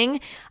kidding.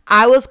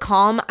 I was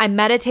calm. I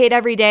meditate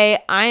every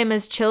day. I am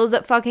as chill as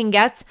it fucking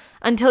gets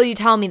until you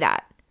tell me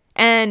that.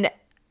 And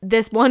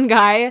this one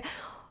guy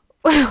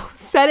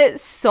said it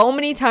so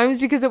many times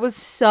because it was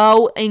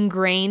so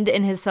ingrained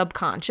in his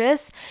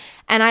subconscious.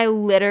 And I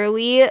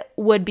literally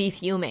would be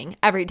fuming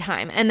every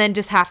time and then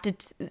just have to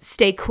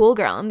stay cool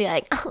girl and be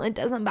like, oh, it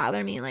doesn't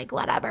bother me, like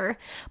whatever.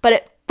 But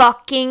it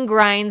fucking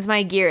grinds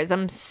my gears.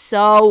 I'm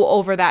so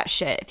over that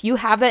shit. If you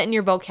have that in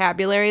your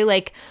vocabulary,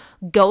 like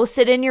go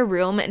sit in your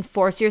room and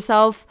force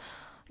yourself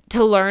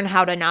to learn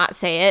how to not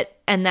say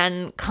it and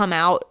then come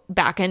out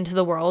back into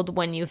the world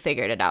when you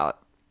figured it out.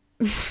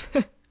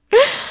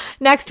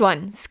 Next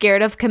one,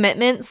 scared of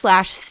commitment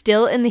 /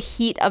 still in the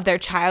heat of their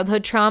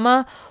childhood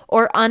trauma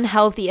or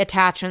unhealthy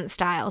attachment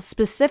style,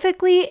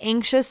 specifically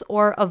anxious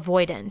or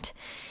avoidant.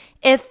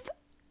 If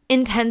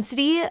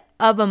intensity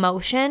of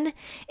emotion,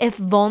 if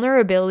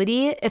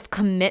vulnerability, if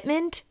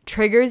commitment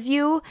triggers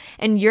you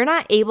and you're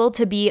not able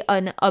to be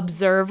an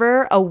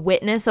observer, a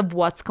witness of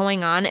what's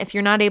going on, if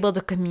you're not able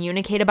to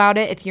communicate about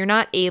it, if you're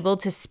not able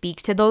to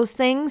speak to those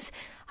things,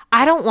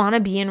 I don't want to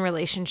be in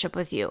relationship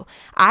with you.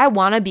 I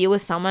want to be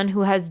with someone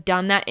who has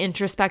done that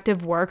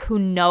introspective work, who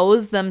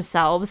knows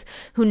themselves,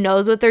 who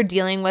knows what they're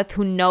dealing with,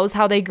 who knows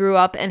how they grew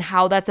up and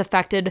how that's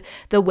affected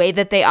the way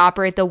that they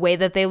operate, the way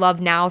that they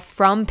love now,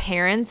 from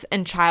parents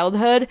and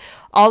childhood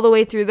all the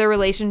way through their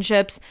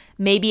relationships,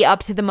 maybe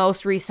up to the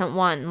most recent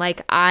one.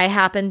 Like, I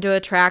happened to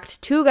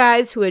attract two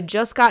guys who had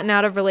just gotten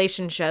out of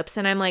relationships,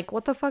 and I'm like,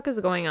 what the fuck is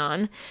going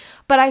on?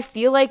 But I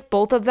feel like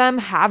both of them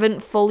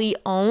haven't fully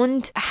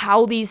owned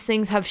how these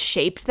things have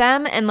shaped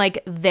them and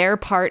like their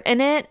part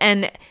in it,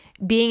 and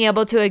being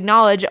able to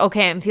acknowledge,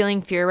 okay, I'm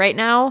feeling fear right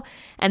now,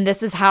 and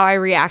this is how I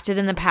reacted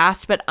in the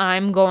past, but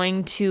I'm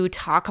going to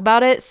talk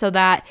about it so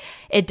that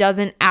it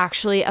doesn't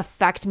actually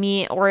affect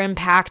me or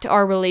impact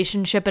our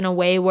relationship in a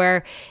way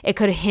where it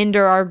could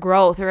hinder our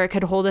growth or it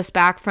could hold us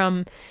back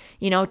from,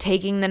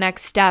 taking the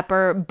next step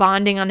or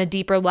bonding on a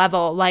deeper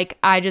level. Like,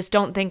 I just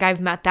don't think I've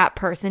met that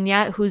person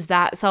yet who's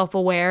that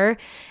self-aware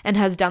and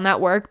has done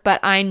that work, but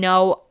I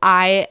know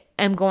I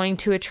am going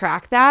to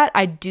attract that.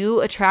 I do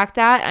attract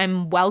that.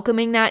 I'm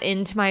welcoming that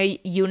into my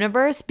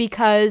universe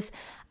because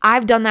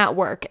I've done that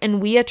work,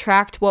 and we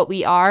attract what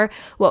we are,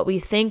 what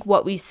we think,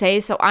 what we say.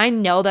 So I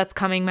know that's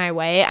coming my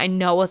way. I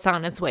know it's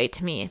on its way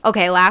to me.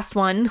 Okay, last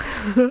one.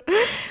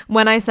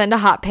 When I send a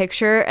hot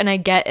picture and I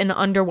get an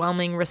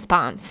underwhelming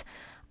response.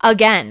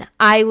 Again,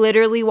 I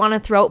literally want to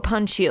throat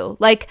punch you.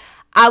 Like,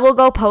 I will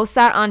go post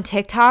that on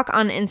TikTok,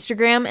 on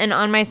Instagram, and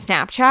on my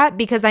Snapchat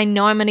because I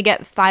know I'm going to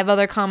get 5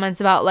 other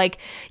comments about like,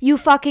 you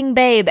fucking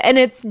babe.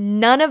 And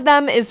none of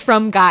them is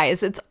from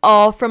guys. It's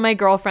all from my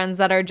girlfriends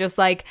that are just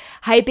like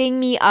hyping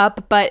me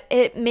up. But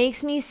it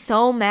makes me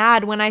so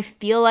mad when I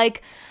feel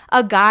like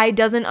a guy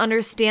doesn't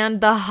understand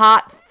the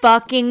hot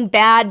fucking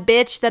bad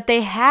bitch that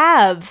they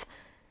have.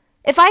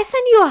 If I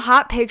send you a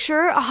hot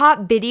picture, a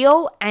hot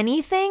video,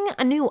 anything,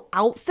 a new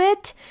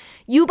outfit,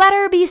 you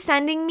better be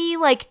sending me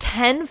like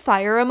 10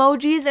 fire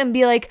emojis and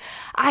be like,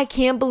 I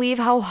can't believe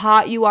how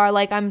hot you are.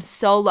 Like, I'm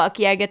so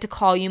lucky I get to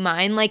call you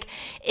mine. Like,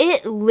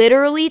 it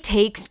literally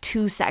takes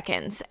 2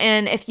 seconds.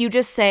 And if you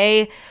just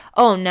say,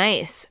 oh,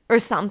 nice, or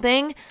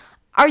something,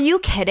 are you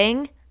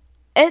kidding?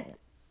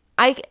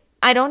 I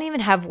don't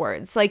even have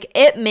words. Like,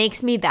 it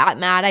makes me that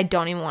mad. I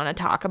don't even want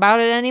to talk about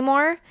it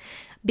anymore.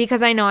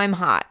 Because I know I'm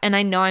hot and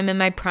I know I'm in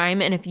my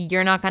prime, and if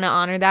you're not going to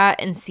honor that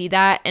and see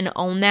that and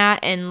own that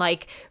and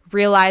like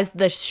realize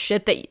the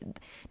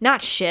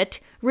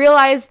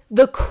realize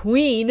the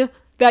queen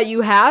that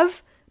you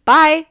have,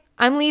 bye,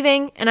 I'm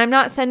leaving and I'm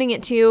not sending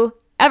it to you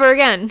ever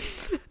again.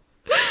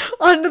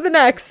 On to the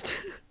next.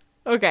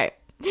 Okay.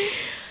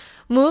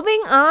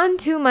 Moving on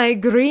to my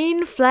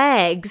green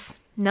flags.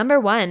 Number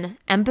 1,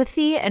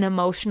 empathy and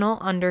emotional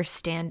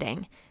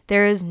understanding.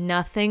 There is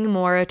nothing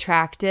more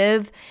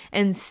attractive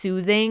and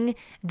soothing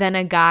than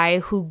a guy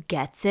who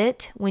gets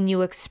it when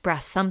you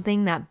express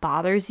something that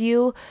bothers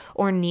you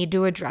or need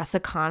to address a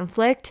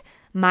conflict.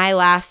 My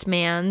last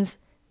man's,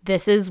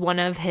 this is one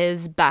of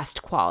his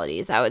best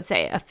qualities, I would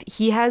say.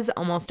 He has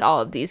almost all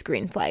of these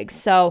green flags.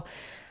 So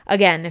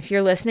again, if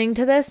you're listening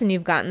to this and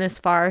you've gotten this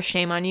far,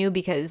 shame on you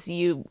because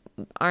you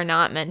are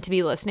not meant to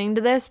be listening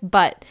to this.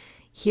 But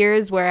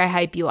here's where I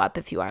hype you up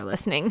if you are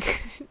listening.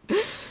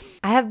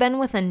 I have been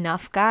with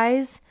enough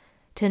guys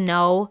to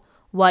know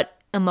what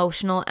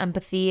emotional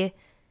understanding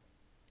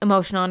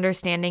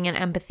and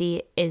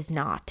empathy is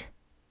not,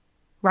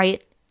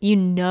 right? You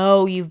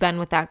know you've been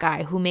with that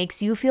guy who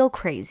makes you feel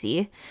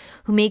crazy,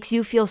 who makes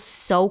you feel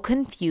so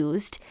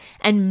confused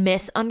and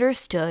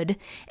misunderstood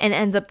and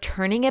ends up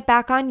turning it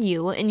back on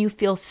you, and you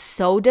feel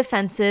so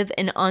defensive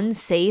and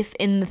unsafe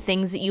in the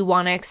things that you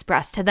want to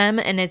express to them,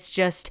 and it's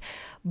just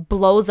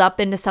blows up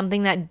into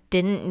something that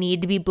didn't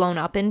need to be blown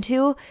up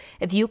into.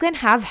 If you can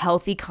have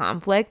healthy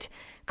conflict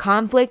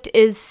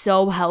is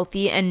so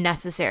healthy and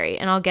necessary.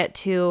 And I'll get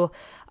to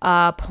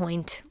a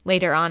point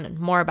later on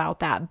more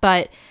about that.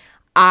 But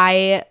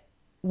I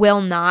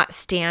will not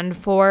stand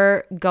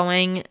for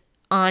going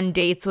on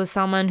dates with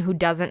someone who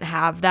doesn't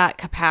have that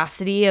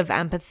capacity of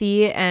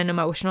empathy and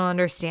emotional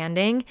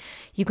understanding.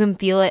 You can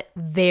feel it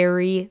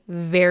very,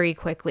 very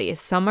quickly.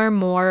 Some are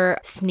more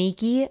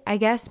sneaky, I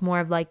guess, more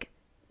of like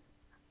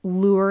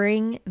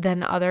luring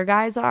than other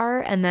guys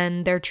are, and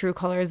then their true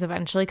colors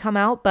eventually come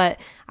out. But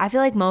I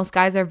feel like most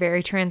guys are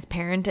very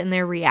transparent in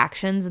their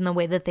reactions and the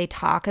way that they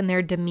talk and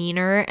their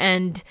demeanor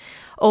and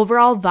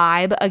overall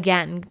vibe.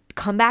 Again,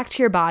 come back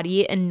to your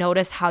body and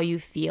notice how you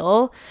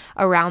feel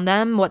around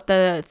them, what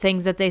the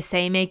things that they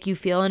say make you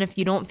feel. And if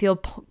you don't feel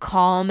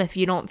calm, if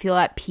you don't feel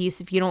at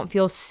peace, if you don't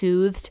feel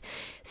soothed,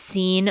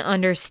 seen,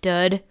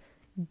 understood,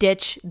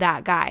 ditch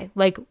that guy.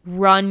 Like,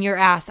 run your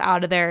ass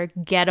out of there,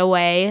 get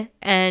away,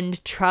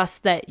 and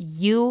trust that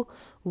you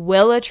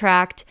will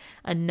attract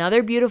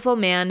another beautiful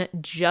man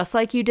just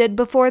like you did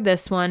before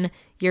this one.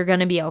 You're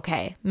gonna be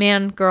okay.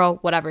 Man, girl,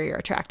 whatever you're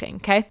attracting,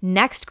 okay?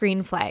 Next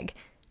green flag,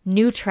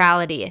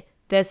 neutrality.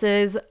 This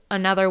is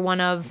another one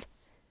of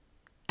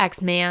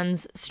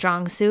X-man's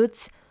strong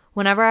suits.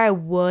 Whenever I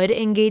would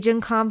engage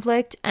in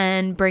conflict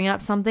and bring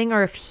up something,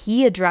 or if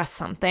he addressed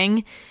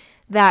something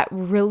that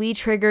really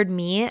triggered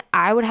me,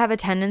 I would have a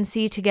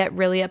tendency to get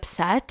really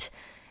upset,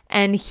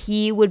 and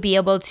he would be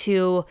able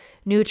to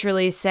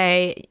neutrally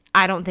say,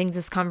 I don't think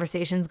this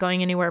conversation's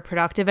going anywhere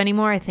productive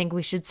anymore. I think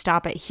we should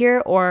stop it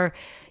here. Or,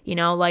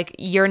 like,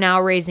 you're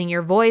now raising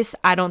your voice.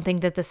 I don't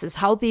think that this is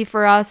healthy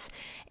for us.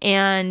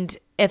 And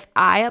if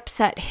I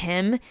upset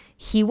him,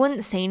 he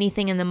wouldn't say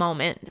anything in the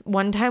moment.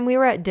 One time we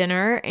were at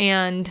dinner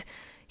and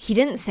he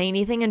didn't say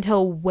anything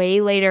until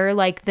way later,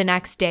 like the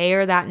next day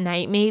or that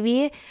night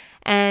maybe.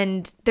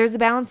 And there's a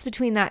balance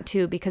between that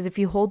too, because if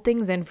you hold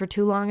things in for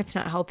too long, it's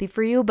not healthy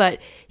for you. But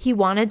he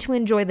wanted to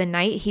enjoy the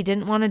night. He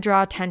didn't want to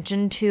draw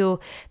attention to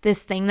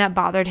this thing that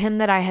bothered him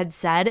that I had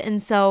said.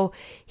 And so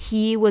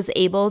he was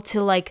able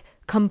to like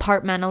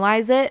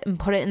compartmentalize it and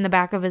put it in the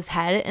back of his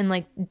head and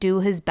like do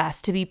his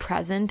best to be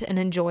present and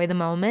enjoy the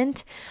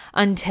moment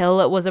until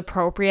it was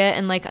appropriate,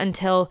 and like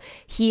until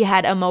he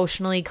had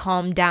emotionally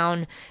calmed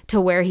down to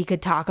where he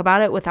could talk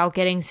about it without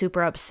getting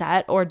super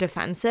upset or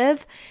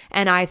defensive.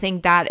 And I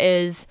think that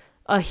is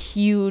a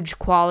huge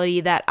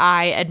quality that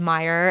I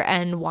admire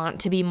and want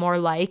to be more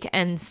like,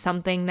 and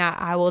something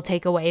that I will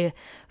take away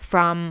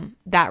from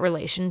that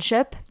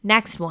relationship.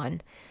 Next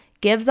one,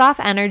 gives off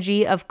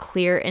energy of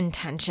clear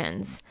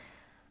intentions.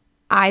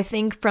 I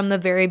think from the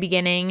very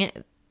beginning,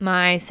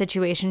 my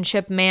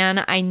situationship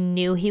man, I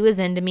knew he was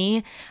into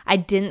me. I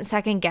didn't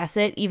second guess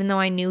it, even though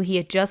I knew he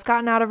had just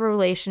gotten out of a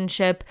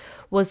relationship,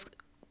 was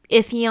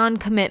iffy on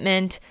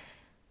commitment.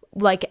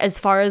 Like, as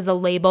far as the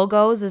label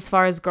goes, as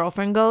far as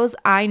girlfriend goes,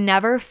 I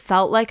never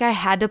felt like I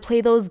had to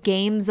play those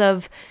games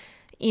of,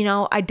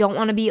 I don't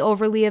want to be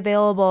overly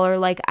available, or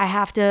like I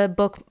have to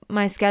book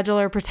my schedule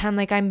or pretend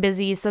like I'm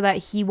busy so that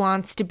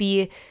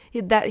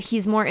that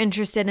he's more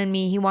interested in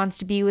me. He wants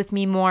to be with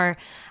me more.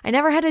 I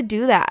never had to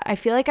do that. I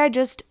feel like I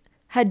just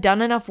had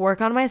done enough work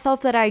on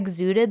myself that I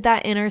exuded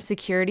that inner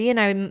security,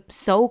 and I'm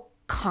so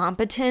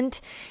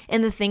competent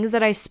in the things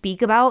that I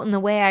speak about and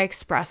the way I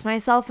express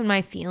myself and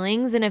my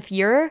feelings. And if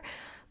you're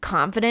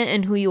confident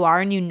in who you are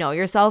and you know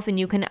yourself and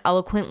you can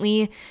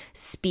eloquently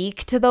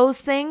speak to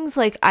those things,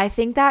 like I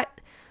think that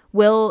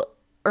will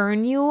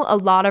earn you a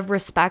lot of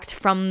respect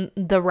from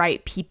the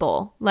right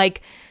people.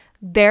 Like,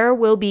 there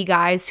will be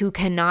guys who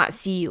cannot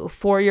see you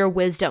for your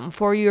wisdom,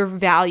 for your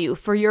value,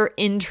 for your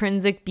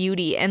intrinsic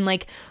beauty and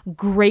like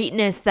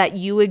greatness that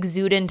you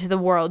exude into the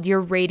world, your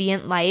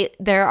radiant light.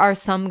 There are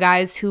some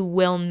guys who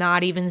will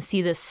not even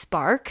see the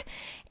spark,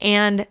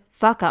 and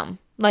fuck them.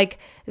 Like,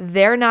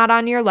 they're not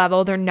on your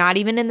level. They're not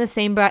even in the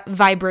same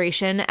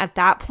vibration. At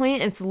that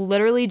point, it's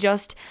literally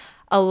just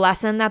a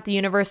lesson that the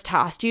universe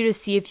tossed you to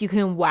see if you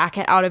can whack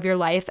it out of your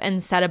life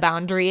and set a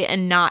boundary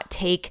and not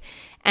take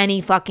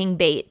any fucking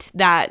bait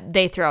that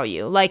they throw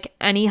you. Like,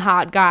 any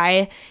hot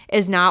guy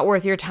is not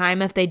worth your time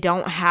if they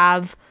don't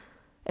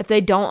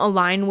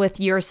align with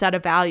your set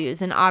of values.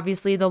 And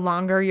obviously, the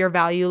longer your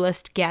value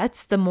list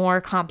gets, the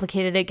more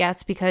complicated it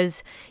gets,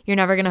 because you're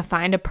never going to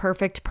find a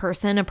perfect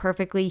person, a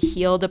perfectly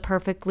healed, a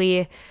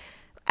perfectly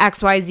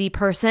XYZ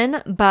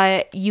person,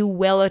 but you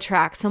will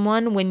attract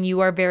someone when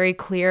you are very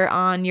clear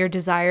on your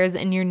desires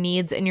and your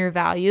needs and your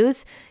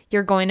values.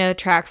 You're going to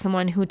attract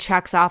someone who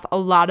checks off a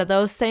lot of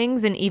those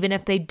things. And even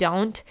if they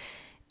don't,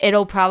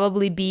 it'll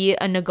probably be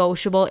a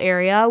negotiable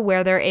area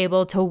where they're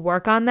able to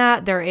work on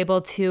that. They're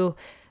able to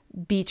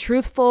be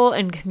truthful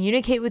and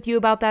communicate with you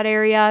about that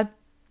area.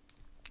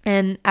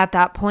 And at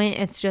that point,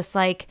 it's just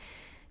like,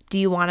 do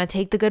you want to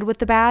take the good with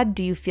the bad?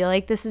 Do you feel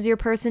like this is your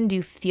person? Do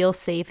you feel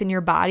safe in your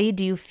body?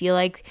 Do you feel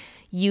like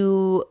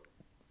you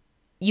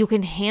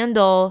can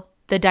handle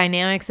the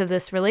dynamics of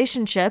this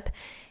relationship?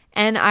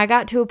 And I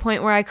got to a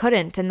point where I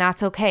couldn't, and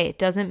that's okay. It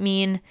doesn't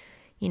mean,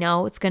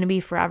 it's going to be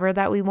forever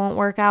that we won't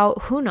work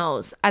out. Who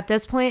knows? At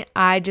this point,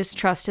 I just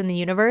trust in the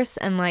universe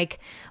and like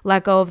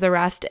let go of the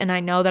rest. And I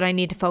know that I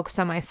need to focus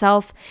on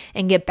myself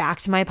and get back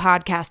to my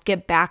podcast,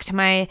 get back to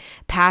my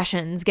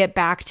passions, get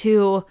back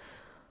to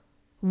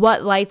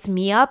what lights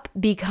me up,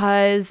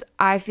 because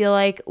I feel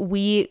like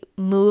we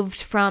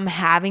moved from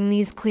having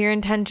these clear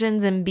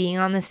intentions and being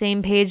on the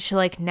same page to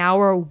like now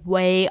we're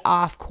way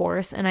off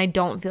course, and I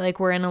don't feel like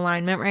we're in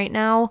alignment right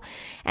now.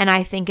 And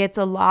I think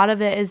a lot of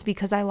it is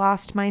because I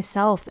lost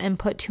myself and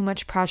put too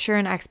much pressure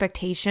and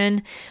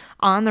expectation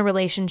on the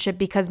relationship,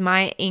 because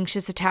my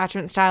anxious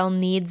attachment style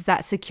needs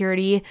that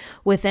security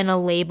within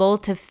a label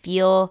to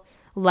feel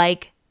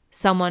like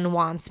someone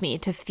wants me,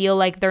 to feel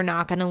like they're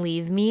not going to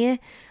leave me.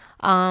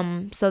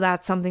 So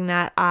that's something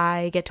that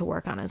I get to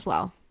work on as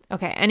well.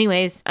 Okay.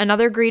 Anyways,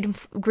 another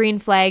green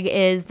flag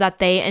is that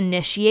they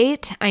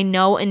initiate. I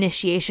know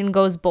initiation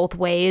goes both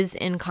ways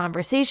in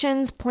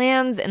conversations,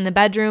 plans, in the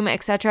bedroom,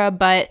 etc.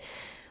 But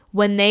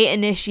when they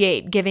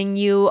initiate giving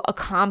you a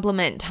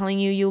compliment, telling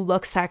you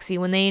look sexy,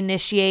 when they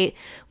initiate,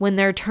 when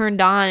they're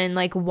turned on and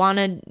like want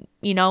to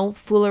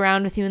fool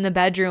around with you in the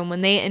bedroom,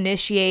 when they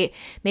initiate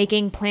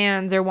making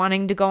plans or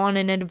wanting to go on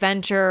an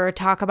adventure or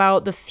talk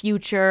about the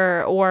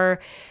future or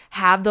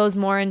have those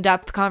more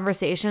in-depth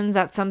conversations,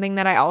 that's something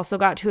that I also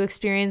got to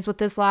experience with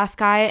this last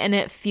guy, and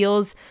it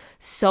feels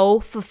so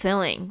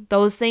fulfilling.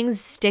 Those things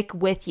stick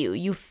with you.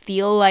 You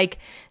feel like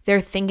they're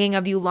thinking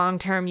of you long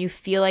term. You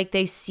feel like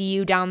they see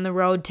you down the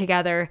road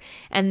together,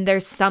 and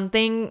there's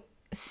something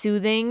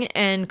soothing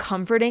and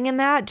comforting in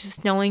that,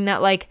 just knowing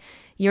that like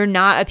you're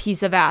not a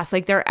piece of ass.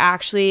 Like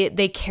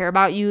they care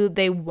about you.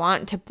 They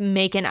want to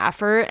make an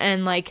effort,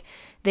 and like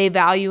they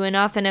value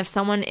enough. And if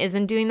someone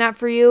isn't doing that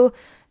for you,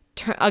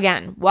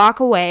 again, walk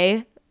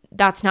away.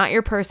 That's not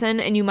your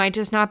person, and you might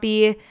just not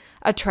be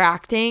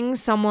attracting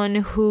someone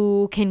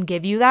who can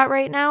give you that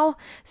right now.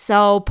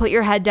 So put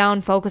your head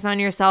down, focus on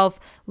yourself,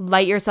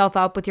 light yourself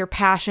up with your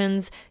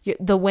passions,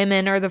 the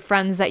women or the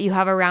friends that you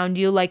have around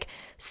you. Like,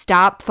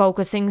 stop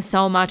focusing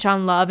so much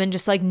on love and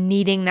just like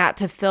needing that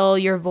to fill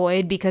your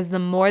void, because the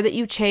more that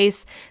you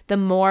chase, the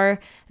more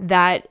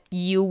that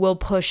you will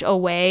push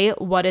away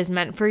what is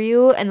meant for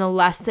you, and the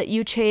less that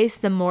you chase,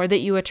 the more that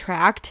you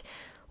attract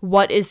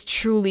what is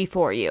truly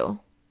for you.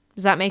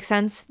 Does that make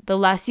sense? The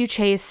less you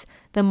chase,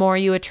 the more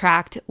you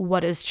attract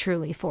what is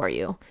truly for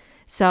you.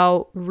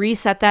 So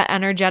reset that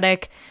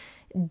energetic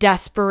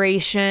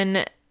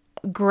desperation,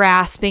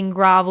 grasping,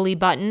 grovelly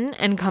button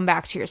and come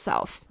back to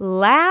yourself.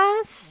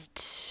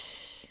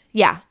 Last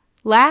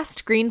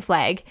green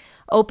flag,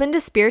 open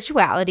to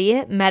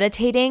spirituality,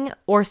 meditating,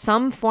 or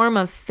some form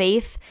of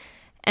faith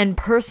and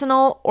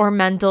personal or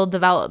mental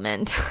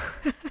development.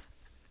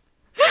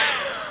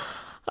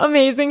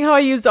 Amazing how I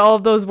used all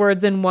of those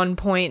words in one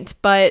point,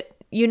 but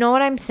you know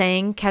what I'm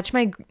saying? Catch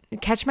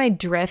my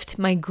drift,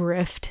 my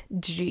grift,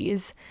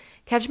 geez.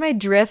 Catch my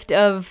drift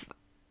of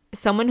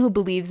someone who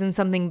believes in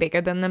something bigger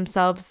than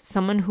themselves,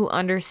 someone who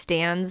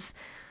understands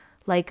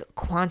like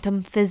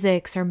quantum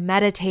physics or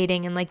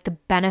meditating and like the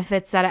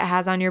benefits that it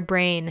has on your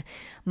brain.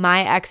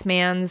 My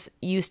ex-man's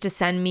used to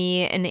send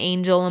me an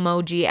angel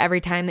emoji every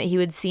time that he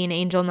would see an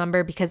angel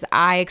number, because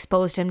I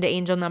exposed him to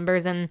angel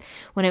numbers. And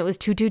when it was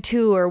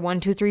 222 or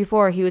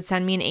 1234, he would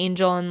send me an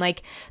angel. And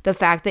like the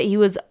fact that he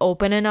was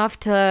open enough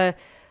to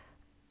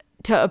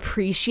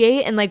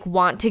appreciate and like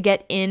want to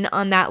get in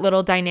on that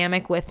little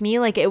dynamic with me,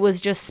 like it was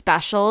just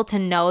special to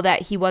know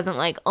that he wasn't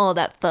like, oh,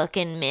 that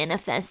fucking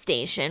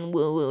manifestation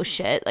woo woo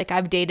shit. Like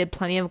I've dated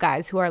plenty of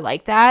guys who are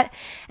like that,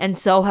 and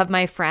so have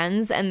my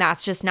friends, and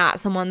that's just not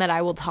someone that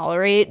I will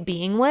tolerate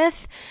being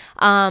with.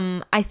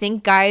 I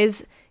think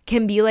guys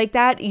can be like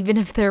that even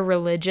if they're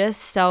religious,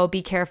 so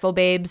be careful,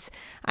 babes.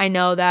 I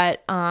know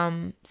that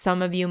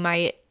some of you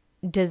might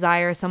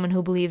desire someone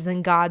who believes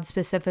in God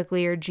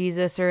specifically, or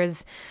Jesus, or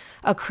is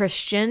a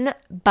Christian,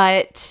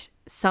 but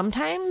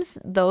sometimes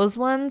those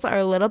ones are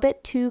a little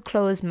bit too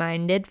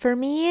close-minded for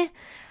me.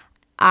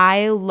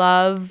 I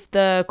love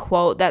the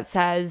quote that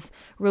says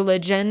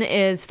religion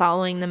is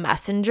following the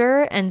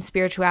messenger and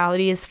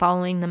spirituality is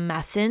following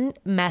the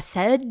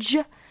message.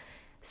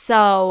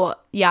 So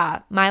yeah,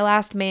 my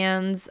last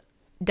man's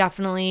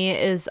definitely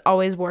is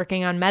always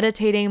working on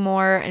meditating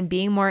more and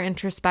being more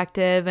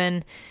introspective,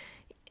 and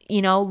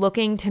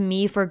looking to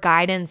me for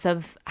guidance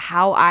of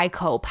how I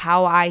cope,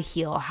 how I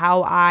heal,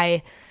 how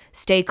I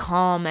stay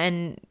calm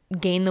and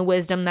gain the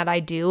wisdom that I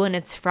do. And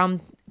it's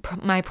from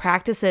my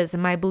practices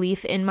and my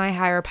belief in my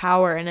higher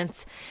power. And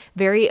it's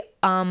very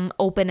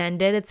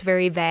open-ended. It's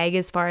very vague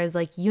as far as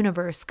like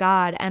universe,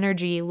 God,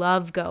 energy,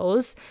 love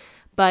goes.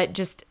 But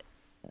just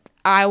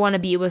I want to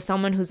be with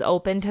someone who's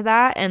open to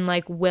that and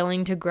like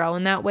willing to grow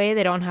in that way.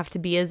 They don't have to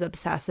be as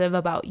obsessive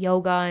about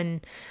yoga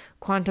and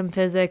quantum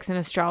physics and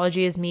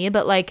astrology as me,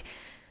 but like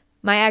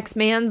my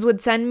ex-mans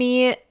would send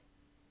me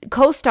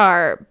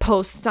co-star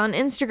posts on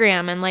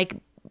Instagram and like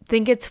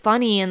think it's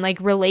funny and like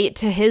relate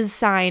to his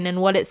sign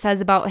and what it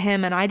says about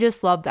him, and I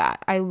just love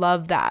that. I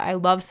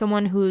love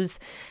someone who's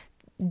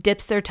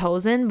dips their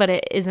toes in, but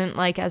it isn't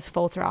like as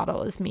full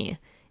throttle as me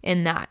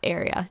in that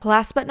area.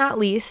 Last but not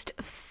least,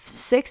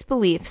 6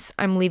 beliefs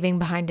I'm leaving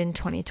behind in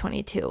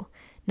 2022.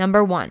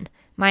 Number 1,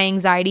 my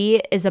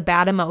anxiety is a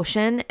bad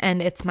emotion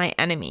and it's my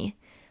enemy.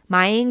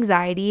 My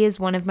anxiety is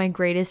one of my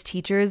greatest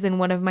teachers and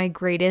one of my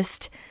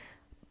greatest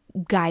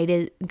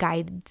guide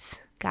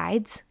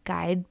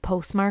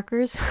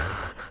postmarkers.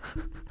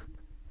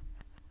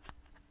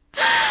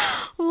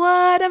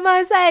 What am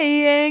I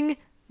saying?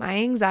 My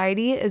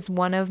anxiety is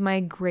one of my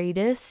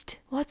greatest,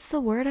 what's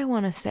the word I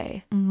want to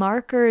say?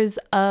 Markers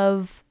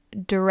of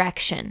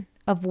direction,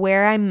 of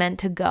where I'm meant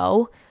to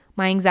go.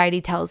 My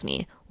anxiety tells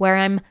me where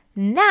I'm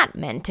not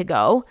meant to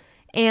go,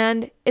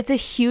 and it's a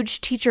huge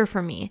teacher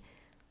for me.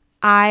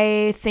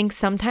 I think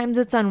sometimes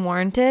it's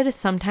unwarranted,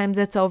 sometimes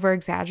it's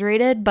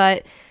over-exaggerated,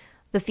 but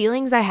the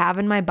feelings I have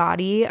in my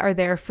body are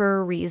there for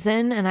a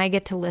reason, and I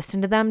get to listen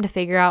to them to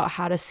figure out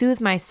how to soothe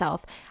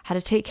myself, how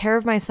to take care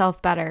of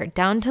myself better,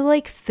 down to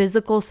like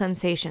physical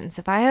sensations.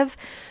 If I have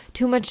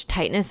too much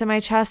tightness in my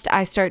chest,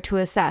 I start to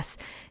assess,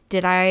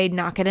 did I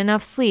not get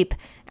enough sleep?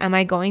 Am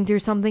I going through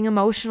something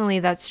emotionally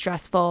that's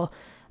stressful?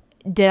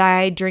 Did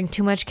I drink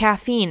too much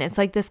caffeine? It's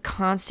like this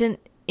constant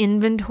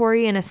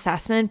inventory and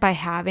assessment by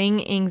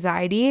having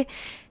anxiety.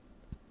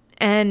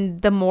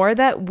 And the more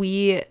that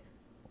we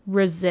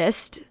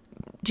resist,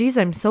 geez,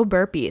 I'm so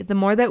burpy. The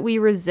more that we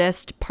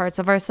resist parts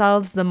of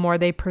ourselves, the more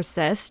they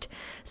persist.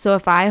 So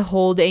if I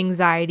hold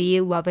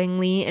anxiety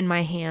lovingly in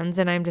my hands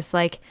and I'm just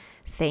like,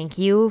 thank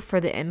you for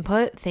the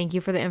input, thank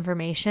you for the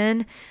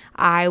information,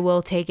 I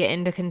will take it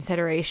into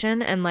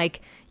consideration and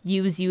like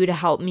use you to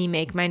help me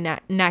make my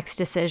next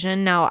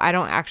decision. Now, I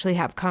don't actually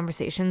have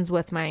conversations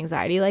with my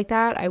anxiety like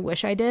that. I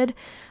wish I did,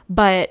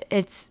 but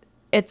it's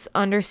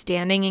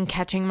understanding and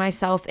catching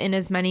myself in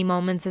as many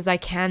moments as I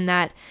can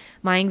that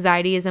my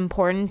anxiety is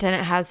important and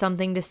it has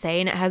something to say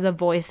and it has a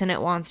voice and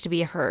it wants to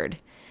be heard.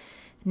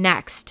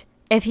 Next,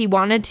 if he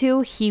wanted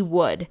to, he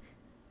would.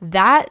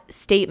 That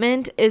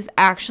statement is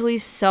actually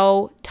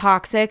so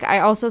toxic. I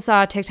also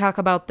saw a TikTok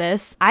about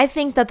this. I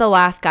think that the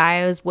last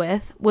guy I was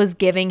with was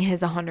giving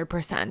his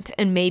 100%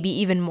 and maybe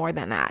even more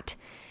than that.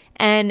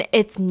 And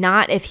it's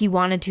not if he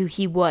wanted to,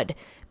 he would.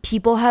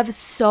 People have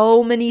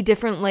so many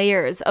different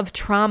layers of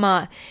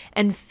trauma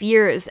and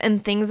fears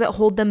and things that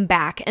hold them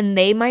back, and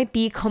they might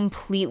be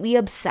completely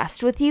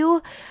obsessed with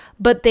you,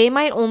 but they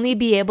might only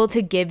be able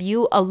to give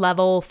you a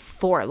level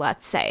 4,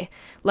 let's say.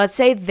 Let's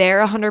say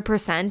their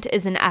 100%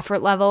 is an effort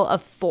level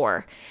of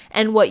 4,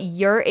 and what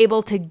you're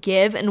able to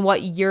give and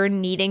what you're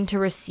needing to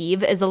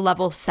receive is a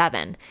level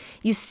 7.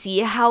 You see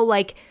how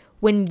like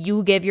when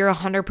you give your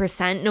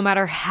 100%, no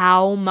matter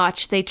how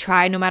much they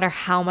try, no matter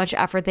how much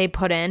effort they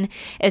put in,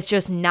 it's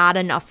just not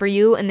enough for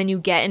you. And then you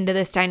get into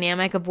this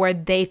dynamic of where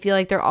they feel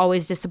like they're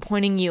always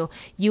disappointing you.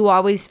 You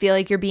always feel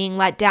like you're being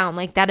let down.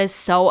 Like that is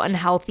so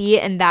unhealthy.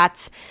 And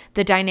that's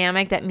the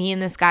dynamic that me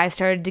and this guy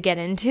started to get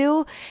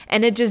into.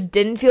 And it just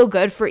didn't feel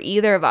good for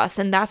either of us.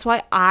 And that's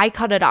why I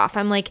cut it off.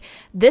 I'm like,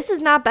 this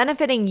is not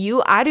benefiting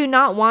you. I do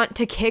not want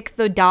to kick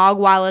the dog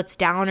while it's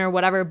down or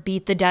whatever,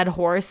 beat the dead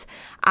horse.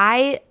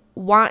 I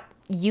want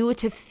you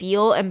to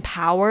feel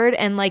empowered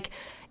and like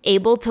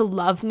able to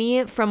love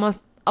me from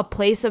a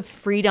place of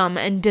freedom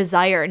and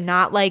desire,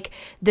 not like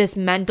this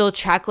mental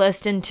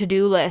checklist and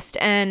to-do list.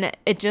 And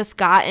it just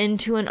got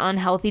into an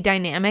unhealthy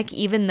dynamic,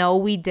 even though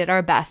we did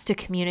our best to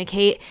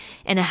communicate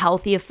in a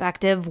healthy,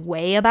 effective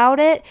way about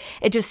it.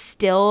 It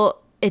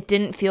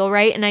didn't feel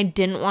right. And I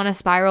didn't want to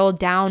spiral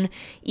down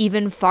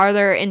even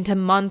farther into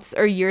months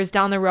or years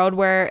down the road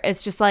where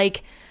it's just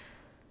like,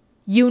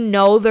 you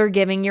know they're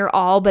giving your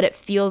all, but it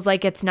feels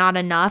like it's not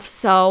enough.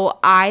 So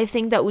I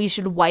think that we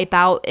should wipe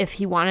out, if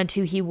he wanted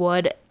to, he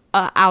would,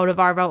 out of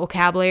our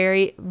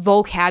vocabulary,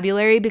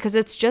 because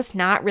it's just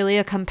not really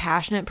a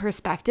compassionate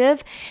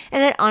perspective.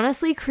 And it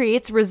honestly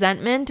creates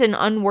resentment and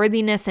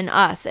unworthiness in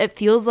us. It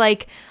feels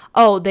like,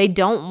 oh, they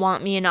don't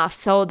want me enough,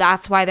 so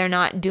that's why they're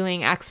not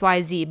doing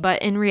XYZ.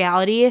 But in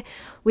reality,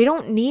 we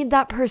don't need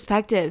that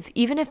perspective,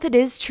 even if it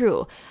is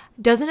true.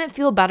 Doesn't it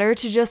feel better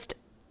to just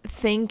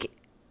think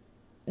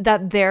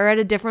that they're at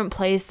a different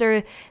place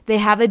or they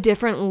have a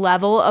different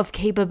level of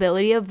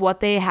capability of what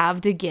they have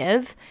to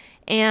give,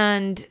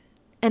 and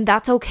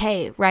that's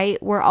okay,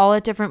 right? We're all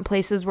at different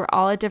places. We're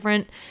all at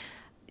different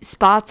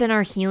spots in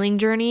our healing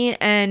journey,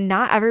 and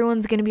not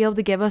everyone's going to be able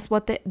to give us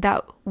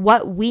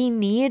what we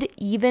need,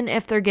 even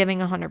if they're giving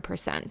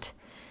 100%.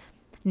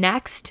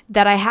 Next,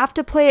 that I have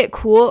to play it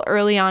cool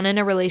early on in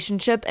a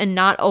relationship and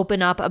not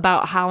open up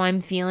about how I'm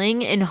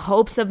feeling in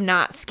hopes of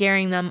not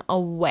scaring them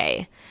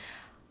away.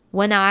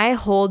 When I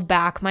hold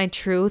back my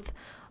truth,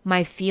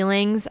 my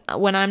feelings,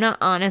 when I'm not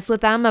honest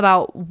with them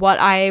about what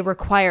I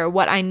require,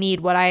 what I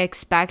need, what I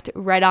expect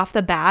right off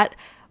the bat,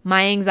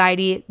 my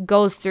anxiety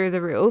goes through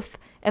the roof.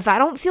 If I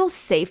don't feel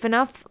safe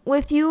enough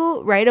with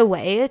you right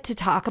away to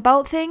talk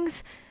about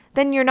things,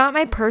 then you're not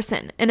my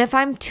person. And if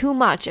I'm too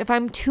much, if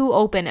I'm too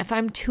open, if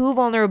I'm too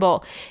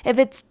vulnerable, if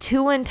it's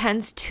too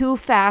intense, too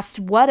fast,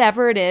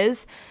 whatever it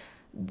is,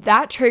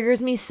 that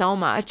triggers me so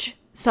much.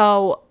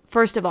 So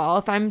first of all,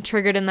 if I'm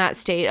triggered in that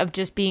state of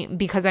just being,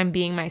 because I'm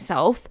being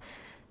myself,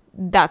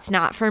 that's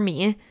not for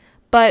me.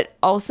 But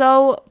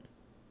also,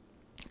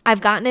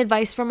 I've gotten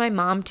advice from my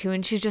mom too,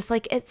 and she's just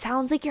like, it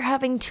sounds like you're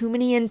having too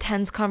many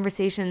intense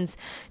conversations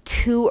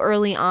too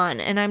early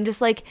on. And I'm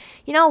just like,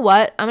 you know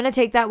what? I'm going to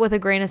take that with a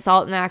grain of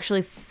salt and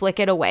actually flick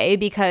it away,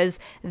 because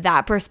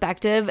that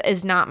perspective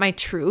is not my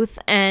truth.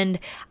 And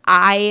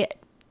I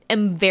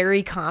am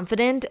very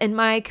confident in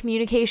my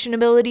communication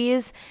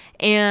abilities,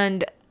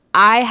 and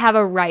I have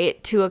a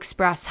right to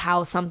express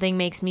how something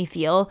makes me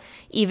feel,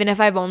 even if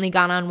I've only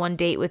gone on one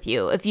date with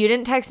you. If you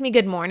didn't text me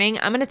good morning,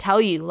 I'm going to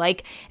tell you,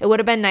 like, it would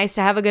have been nice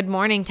to have a good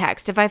morning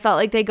text if I felt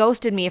like they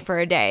ghosted me for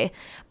a day.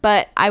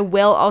 But I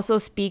will also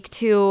speak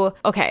to,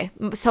 okay,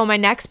 so my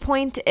next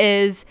point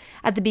is,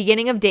 at the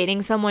beginning of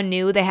dating someone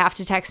new, they have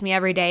to text me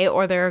every day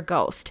or they're a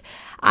ghost.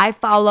 I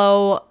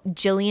follow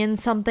Jillian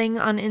something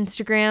on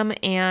Instagram,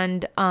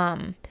 and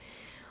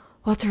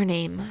what's her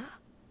name?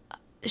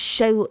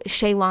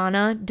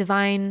 Shaylana,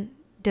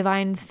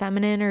 divine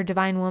feminine or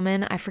divine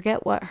woman. I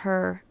forget what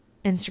her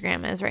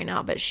Instagram is right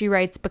now, but she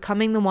writes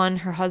Becoming the One.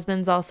 Her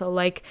husband's also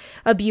like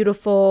a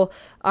beautiful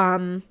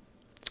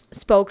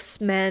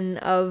spokesman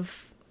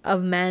of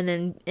of men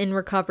and in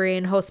recovery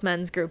and host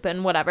men's group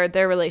and whatever.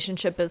 Their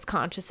relationship is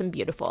conscious and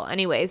beautiful.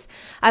 Anyways,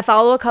 I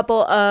follow a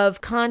couple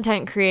of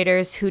content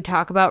creators who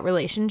talk about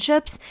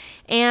relationships,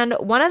 and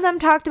one of them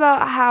talked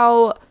about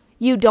how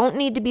you don't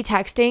need to be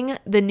texting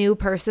the new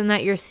person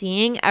that you're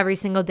seeing every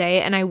single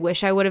day. And I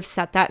wish I would have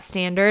set that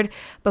standard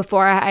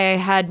before I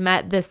had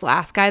met this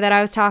last guy that I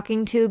was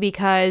talking to,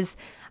 because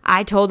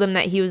I told him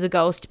that he was a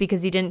ghost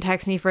because he didn't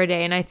text me for a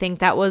day. And I think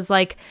that was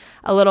like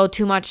a little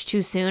too much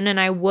too soon. And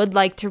I would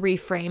like to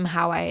reframe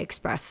how I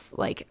express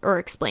or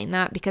explain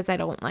that, because I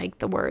don't like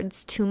the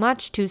words too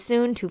much, too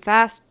soon, too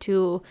fast,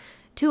 too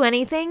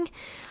anything.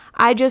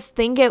 I just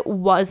think it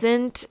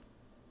wasn't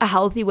a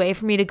healthy way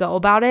for me to go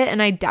about it.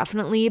 And I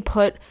definitely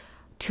put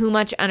too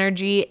much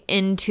energy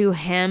into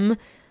him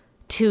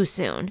too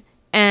soon.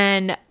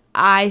 And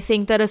I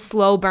think that a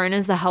slow burn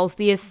is the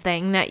healthiest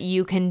thing that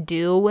you can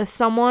do with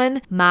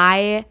someone.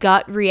 My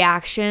gut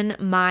reaction,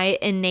 my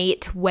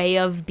innate way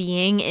of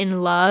being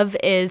in love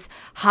is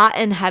hot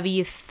and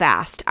heavy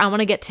fast. I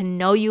want to get to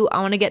know you.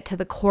 I want to get to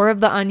the core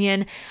of the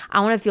onion. I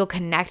want to feel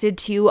connected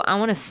to you. I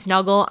want to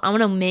snuggle. I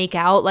want to make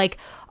out, like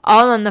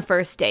all on the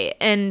first date.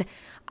 And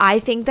I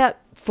think that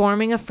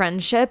forming a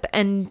friendship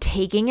and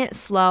taking it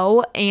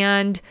slow,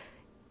 and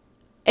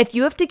if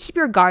you have to keep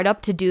your guard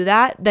up to do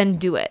that, then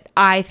do it.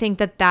 I think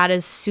that that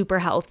is super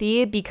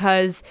healthy,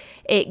 because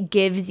it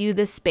gives you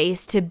the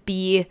space to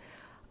be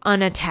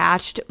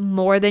unattached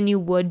more than you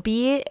would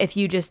be if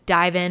you just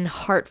dive in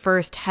heart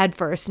first, head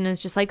first, and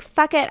it's just like,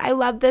 fuck it, I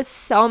love this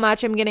so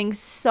much. I'm getting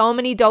so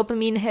many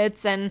dopamine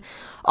hits and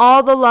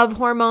all the love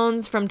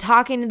hormones from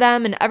talking to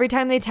them, and every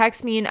time they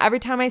text me and every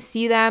time I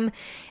see them,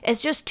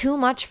 it's just too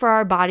much for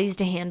our bodies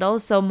to handle.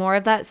 So more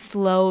of that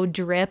slow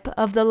drip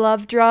of the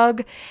love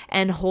drug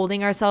and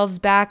holding ourselves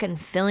back and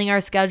filling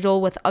our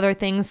schedule with other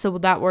things so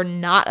that we're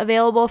not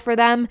available for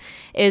them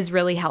is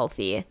really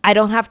healthy. I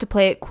don't have to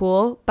play it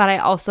cool, but I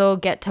also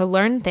get to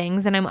learn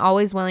things, and I'm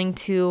always willing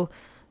to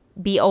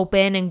be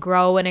open and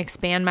grow and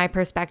expand my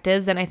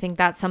perspectives. And I think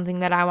that's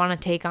something that I want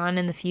to take on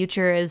in the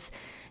future, is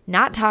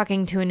not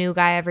talking to a new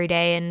guy every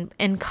day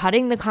and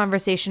cutting the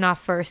conversation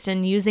off first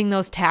and using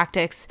those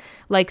tactics.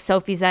 Like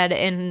Sophie said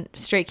in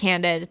Straight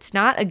Candid, it's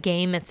not a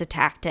game, it's a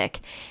tactic.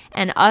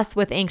 And us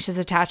with anxious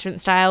attachment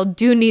style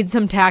do need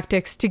some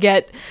tactics to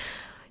get,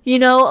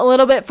 a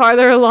little bit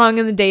farther along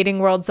in the dating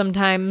world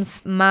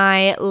sometimes.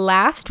 My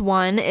last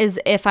one is,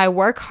 if I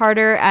work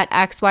harder at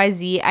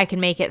XYZ, I can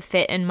make it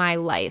fit in my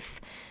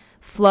life.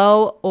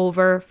 Flow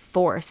over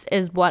force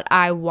is what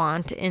I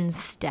want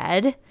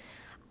instead.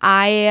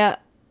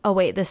 Oh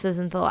wait, this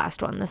isn't the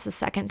last one. This is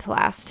second to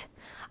last.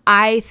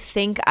 I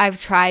think I've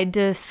tried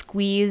to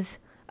squeeze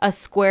a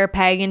square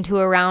peg into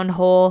a round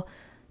hole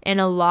in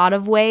a lot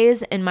of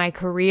ways in my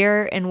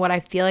career and what I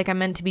feel like I'm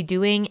meant to be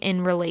doing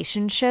in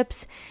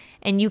relationships.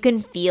 And you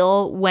can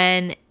feel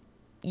when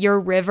your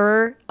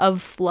river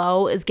of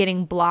flow is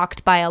getting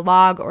blocked by a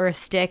log or a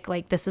stick,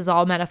 like this is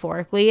all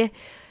metaphorically.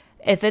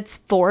 If it's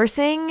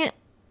forcing,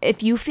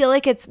 if you feel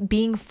like it's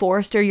being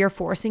forced or you're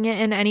forcing it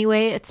in any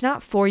way, it's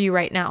not for you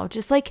right now.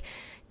 Just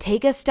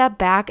take a step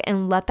back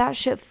and let that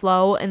shit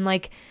flow,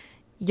 and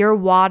your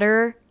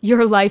water,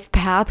 your life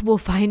path will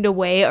find a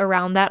way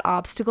around that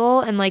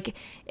obstacle, and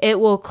it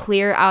will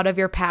clear out of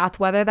your path,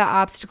 whether that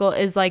obstacle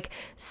is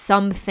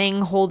something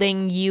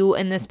holding you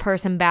and this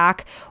person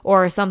back,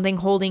 or something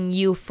holding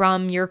you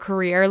from your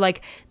career.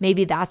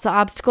 Maybe that's the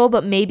obstacle,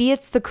 but maybe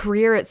it's the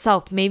career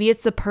itself. Maybe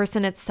it's the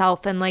person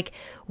itself. And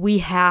we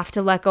have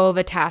to let go of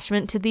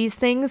attachment to these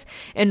things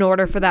in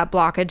order for that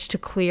blockage to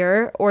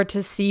clear, or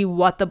to see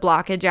what the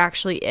blockage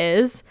actually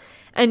is,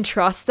 and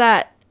trust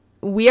that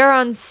we are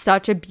on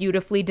such a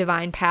beautifully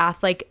divine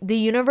path. The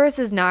universe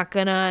is not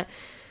gonna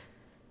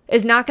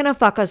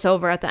fuck us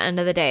over at the end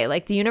of the day.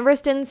 The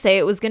universe didn't say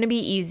it was gonna be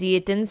easy.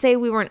 It didn't say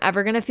we weren't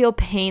ever gonna feel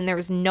pain. There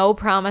was no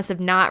promise of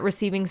not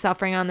receiving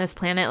suffering on this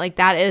planet.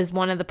 That is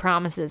one of the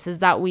promises, is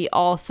that we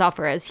all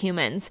suffer as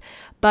humans.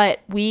 But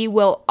we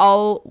will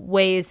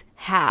always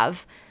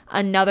have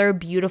another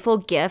beautiful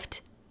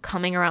gift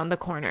coming around the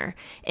corner,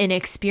 in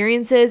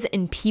experiences,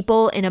 in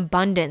people, in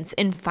abundance,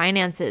 in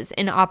finances,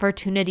 in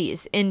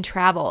opportunities, in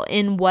travel,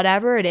 in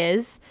whatever it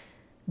is.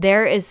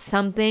 There is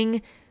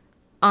something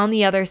on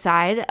the other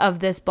side of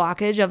this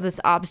blockage, of this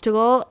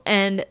obstacle,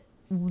 and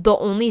the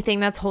only thing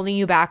that's holding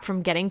you back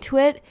from getting to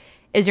it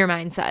is your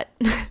mindset,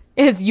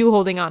 is you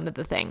holding on to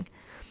the thing.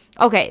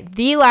 Okay,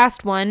 the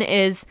last one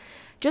is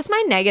just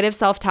my negative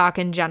self-talk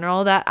in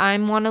general that I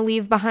want to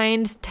leave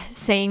behind,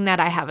 saying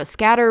that I have a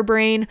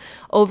scatterbrain,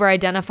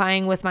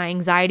 over-identifying with my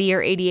anxiety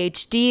or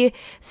ADHD,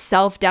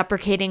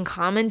 self-deprecating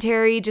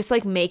commentary, just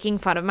making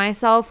fun of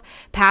myself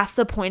past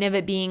the point of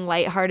it being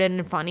lighthearted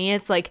and funny.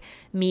 It's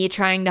me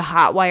trying to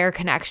hotwire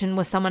connection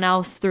with someone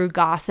else through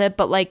gossip,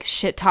 but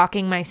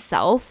shit-talking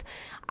myself.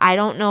 I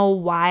don't know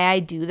why I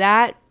do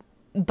that,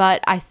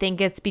 but I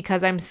think it's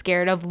because I'm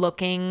scared of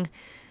looking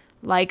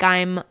like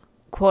I'm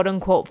quote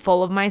unquote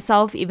full of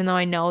myself, even though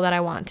I know that I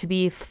want to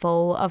be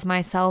full of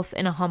myself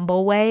in a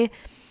humble way.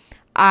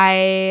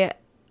 I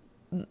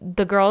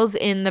the girls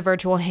in the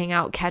virtual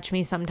hangout catch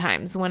me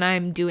sometimes when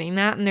I'm doing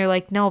that, and they're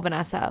like, no,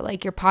 Vanessa,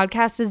 like, your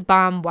podcast is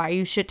bomb. Why are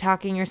you shit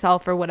talking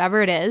yourself, or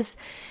whatever it is?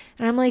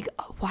 And I'm like,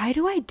 why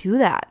do I do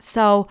that?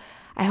 So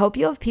I hope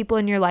you have people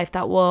in your life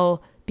that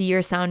will be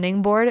your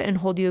sounding board and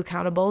hold you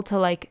accountable to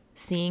like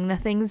seeing the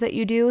things that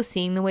you do,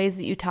 seeing the ways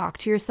that you talk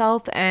to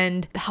yourself,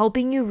 and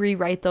helping you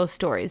rewrite those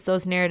stories,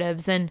 those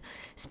narratives, and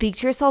speak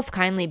to yourself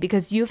kindly,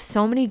 because you have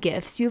so many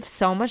gifts. You have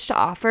so much to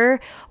offer.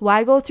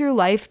 Why go through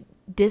life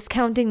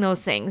discounting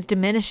those things,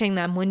 diminishing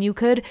them, when you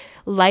could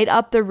light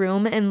up the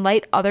room and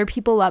light other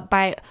people up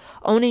by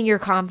owning your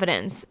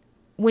confidence?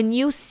 When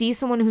you see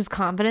someone who's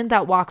confident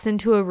that walks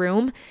into a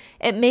room,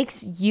 it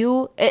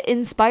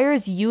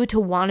inspires you to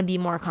want to be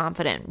more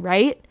confident,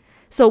 right?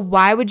 So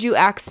why would you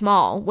act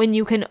small when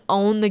you can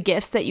own the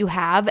gifts that you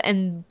have?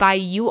 And by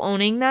you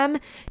owning them,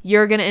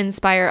 you're going to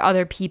inspire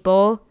other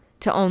people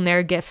to own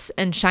their gifts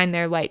and shine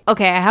their light.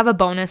 Okay, I have a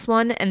bonus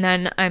one, and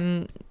then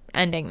I'm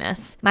ending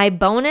this. My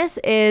bonus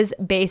is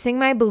basing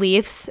my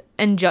beliefs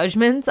and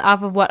judgments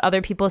off of what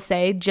other people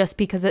say just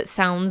because it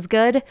sounds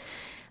good.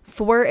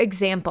 For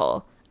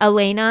example,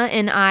 Elena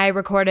and I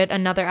recorded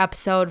another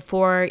episode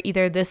for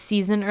either this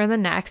season or the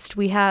next.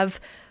 We have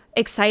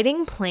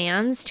exciting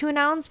plans to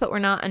announce, but we're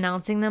not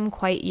announcing them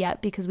quite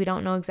yet because we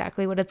don't know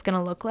exactly what it's going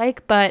to look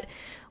like. But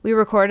we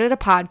recorded a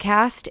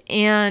podcast,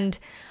 and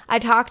I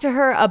talked to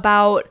her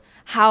about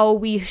how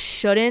we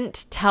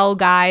shouldn't tell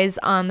guys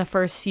on the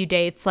first few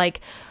dates, like,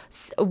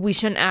 we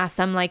shouldn't ask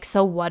them, like,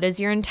 so what is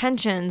your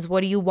intentions?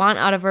 What do you want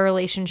out of a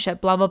relationship?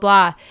 Blah, blah,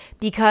 blah.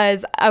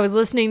 Because I was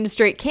listening to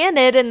Straight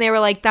Candid, and they were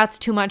like, that's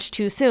too much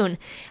too soon.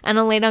 And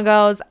Elena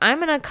goes, I'm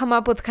going to come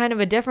up with kind of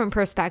a different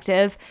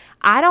perspective.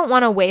 I don't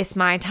want to waste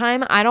my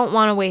time. I don't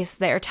want to waste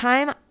their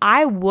time.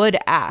 I would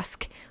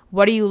ask,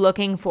 what are you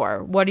looking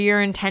for? What are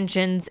your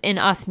intentions in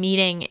us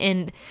meeting,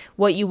 in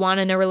what you want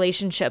in a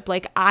relationship?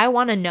 Like, I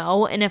want to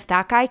know. And if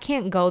that guy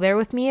can't go there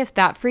with me, if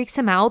that freaks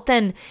him out,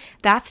 then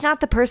that's not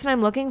the person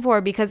I'm looking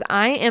for, because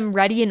I am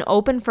ready and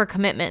open for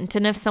commitment.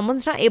 And if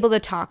someone's not able to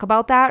talk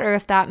about that, or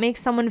if that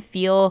makes someone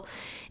feel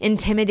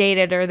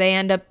intimidated, or they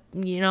end up,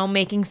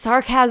 making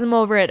sarcasm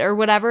over it, or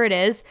whatever it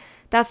is,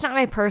 that's not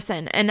my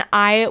person. And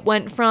I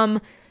went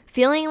from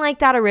feeling like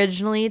that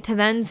originally to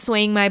then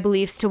swaying my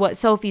beliefs to what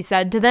Sophie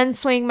said, to then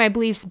swaying my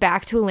beliefs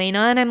back to Elena.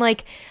 And I'm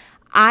like,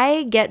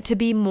 I get to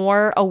be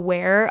more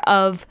aware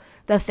of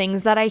the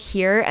things that I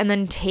hear, and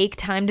then take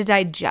time to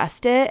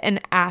digest it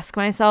and ask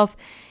myself,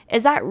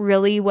 is that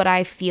really what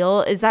I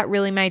feel? Is that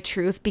really my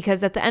truth?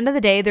 Because at the end of the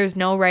day, there's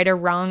no right or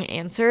wrong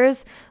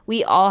answers.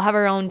 We all have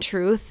our own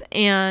truth,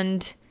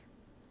 and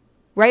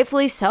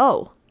rightfully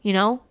so,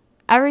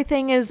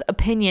 Everything is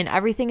opinion.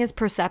 Everything is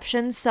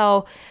perception.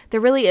 So there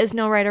really is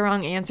no right or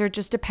wrong answer. It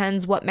just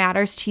depends what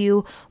matters to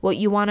you, what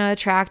you want to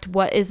attract,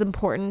 what is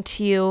important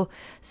to you.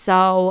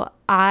 So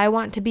I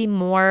want to be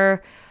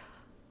more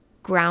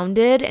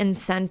grounded and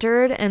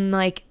centered and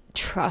like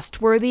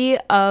trustworthy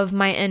of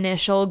my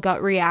initial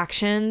gut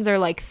reactions or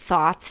like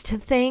thoughts to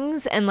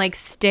things, and like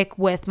stick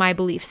with my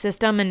belief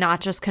system and not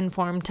just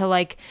conform to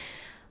like,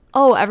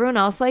 oh, everyone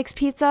else likes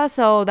pizza,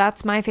 so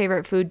that's my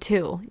favorite food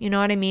too. You know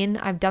what I mean?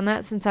 I've done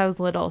that since I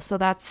was little, so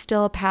that's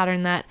still a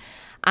pattern that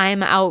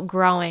I'm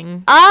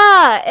outgrowing.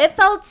 It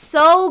felt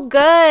so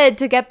good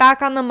to get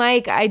back on the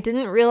mic. I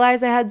didn't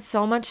realize I had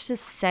so much to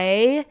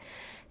say.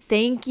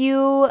 Thank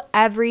you,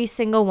 every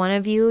single one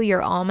of you.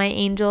 You're all my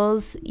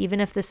angels. Even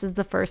if this is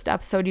the first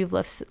episode you've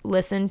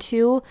listened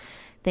to,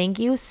 thank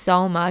you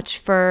so much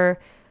for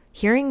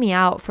hearing me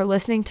out, for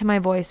listening to my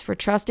voice, for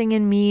trusting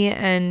in me,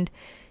 and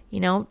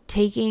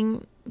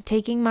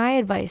taking my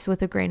advice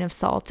with a grain of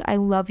salt. I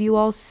love you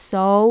all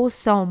so,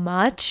 so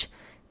much.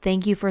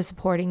 Thank you for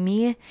supporting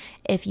me.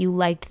 If you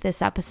liked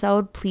this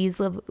episode,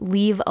 please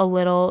leave a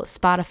little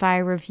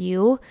Spotify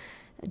review,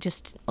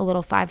 just a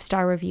little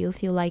 5-star review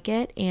if you like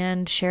it,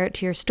 and share it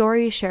to your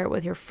story, share it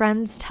with your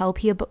friends, tell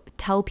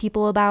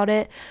people about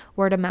it.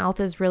 Word of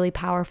mouth is really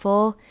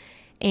powerful.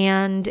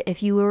 And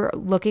if you were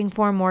looking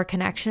for more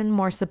connection,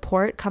 more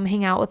support, come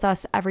hang out with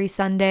us every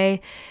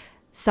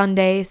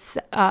Sundays,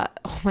 oh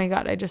my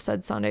God, I just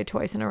said Sunday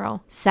twice in a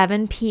row.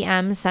 7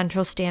 p.m.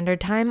 Central Standard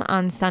Time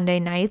on Sunday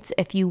nights.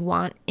 If you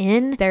want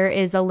in, there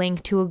is a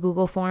link to a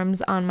Google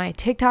Forms on my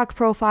TikTok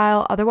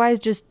profile. Otherwise,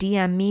 just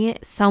DM me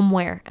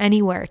somewhere,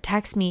 anywhere.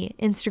 Text me,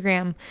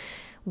 Instagram,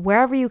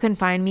 wherever you can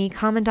find me.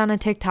 Comment on a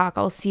TikTok.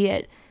 I'll see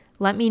it.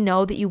 Let me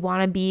know that you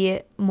want to be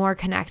more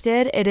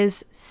connected. It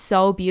is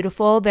so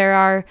beautiful. There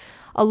are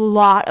a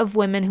lot of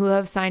women who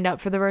have signed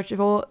up for the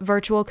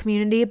virtual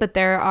community, but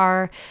there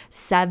are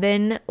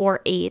 7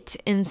 or 8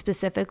 in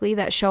specifically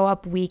that show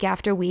up week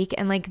after week.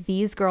 And like,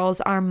 these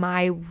girls are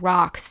my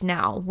rocks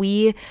now.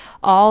 We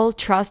all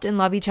trust and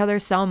love each other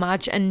so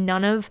much, and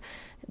none of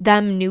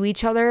them knew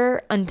each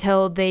other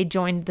until they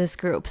joined this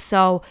group.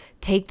 So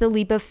take the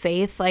leap of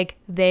faith. Like,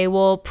 they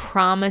will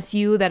promise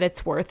you that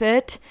it's worth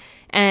it.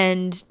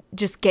 And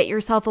just get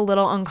yourself a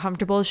little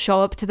uncomfortable,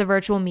 show up to the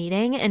virtual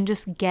meeting and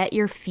just get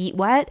your feet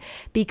wet,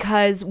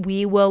 because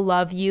we will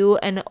love you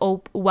and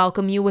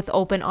welcome you with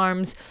open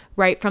arms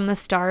right from the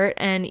start.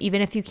 And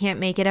even if you can't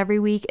make it every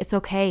week, it's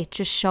okay.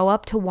 Just show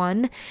up to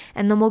one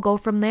and then we'll go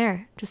from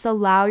there. Just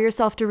allow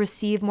yourself to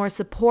receive more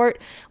support,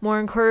 more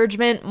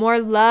encouragement, more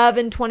love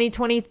in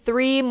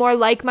 2023, more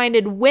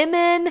like-minded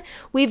women.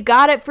 We've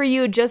got it for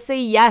you. Just say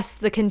yes.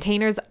 The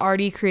container's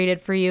already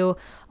created for you.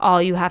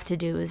 All you have to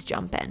do is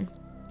jump in.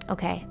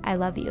 Okay, I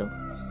love you.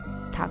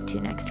 Talk to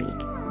you next week.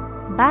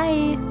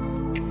 Bye.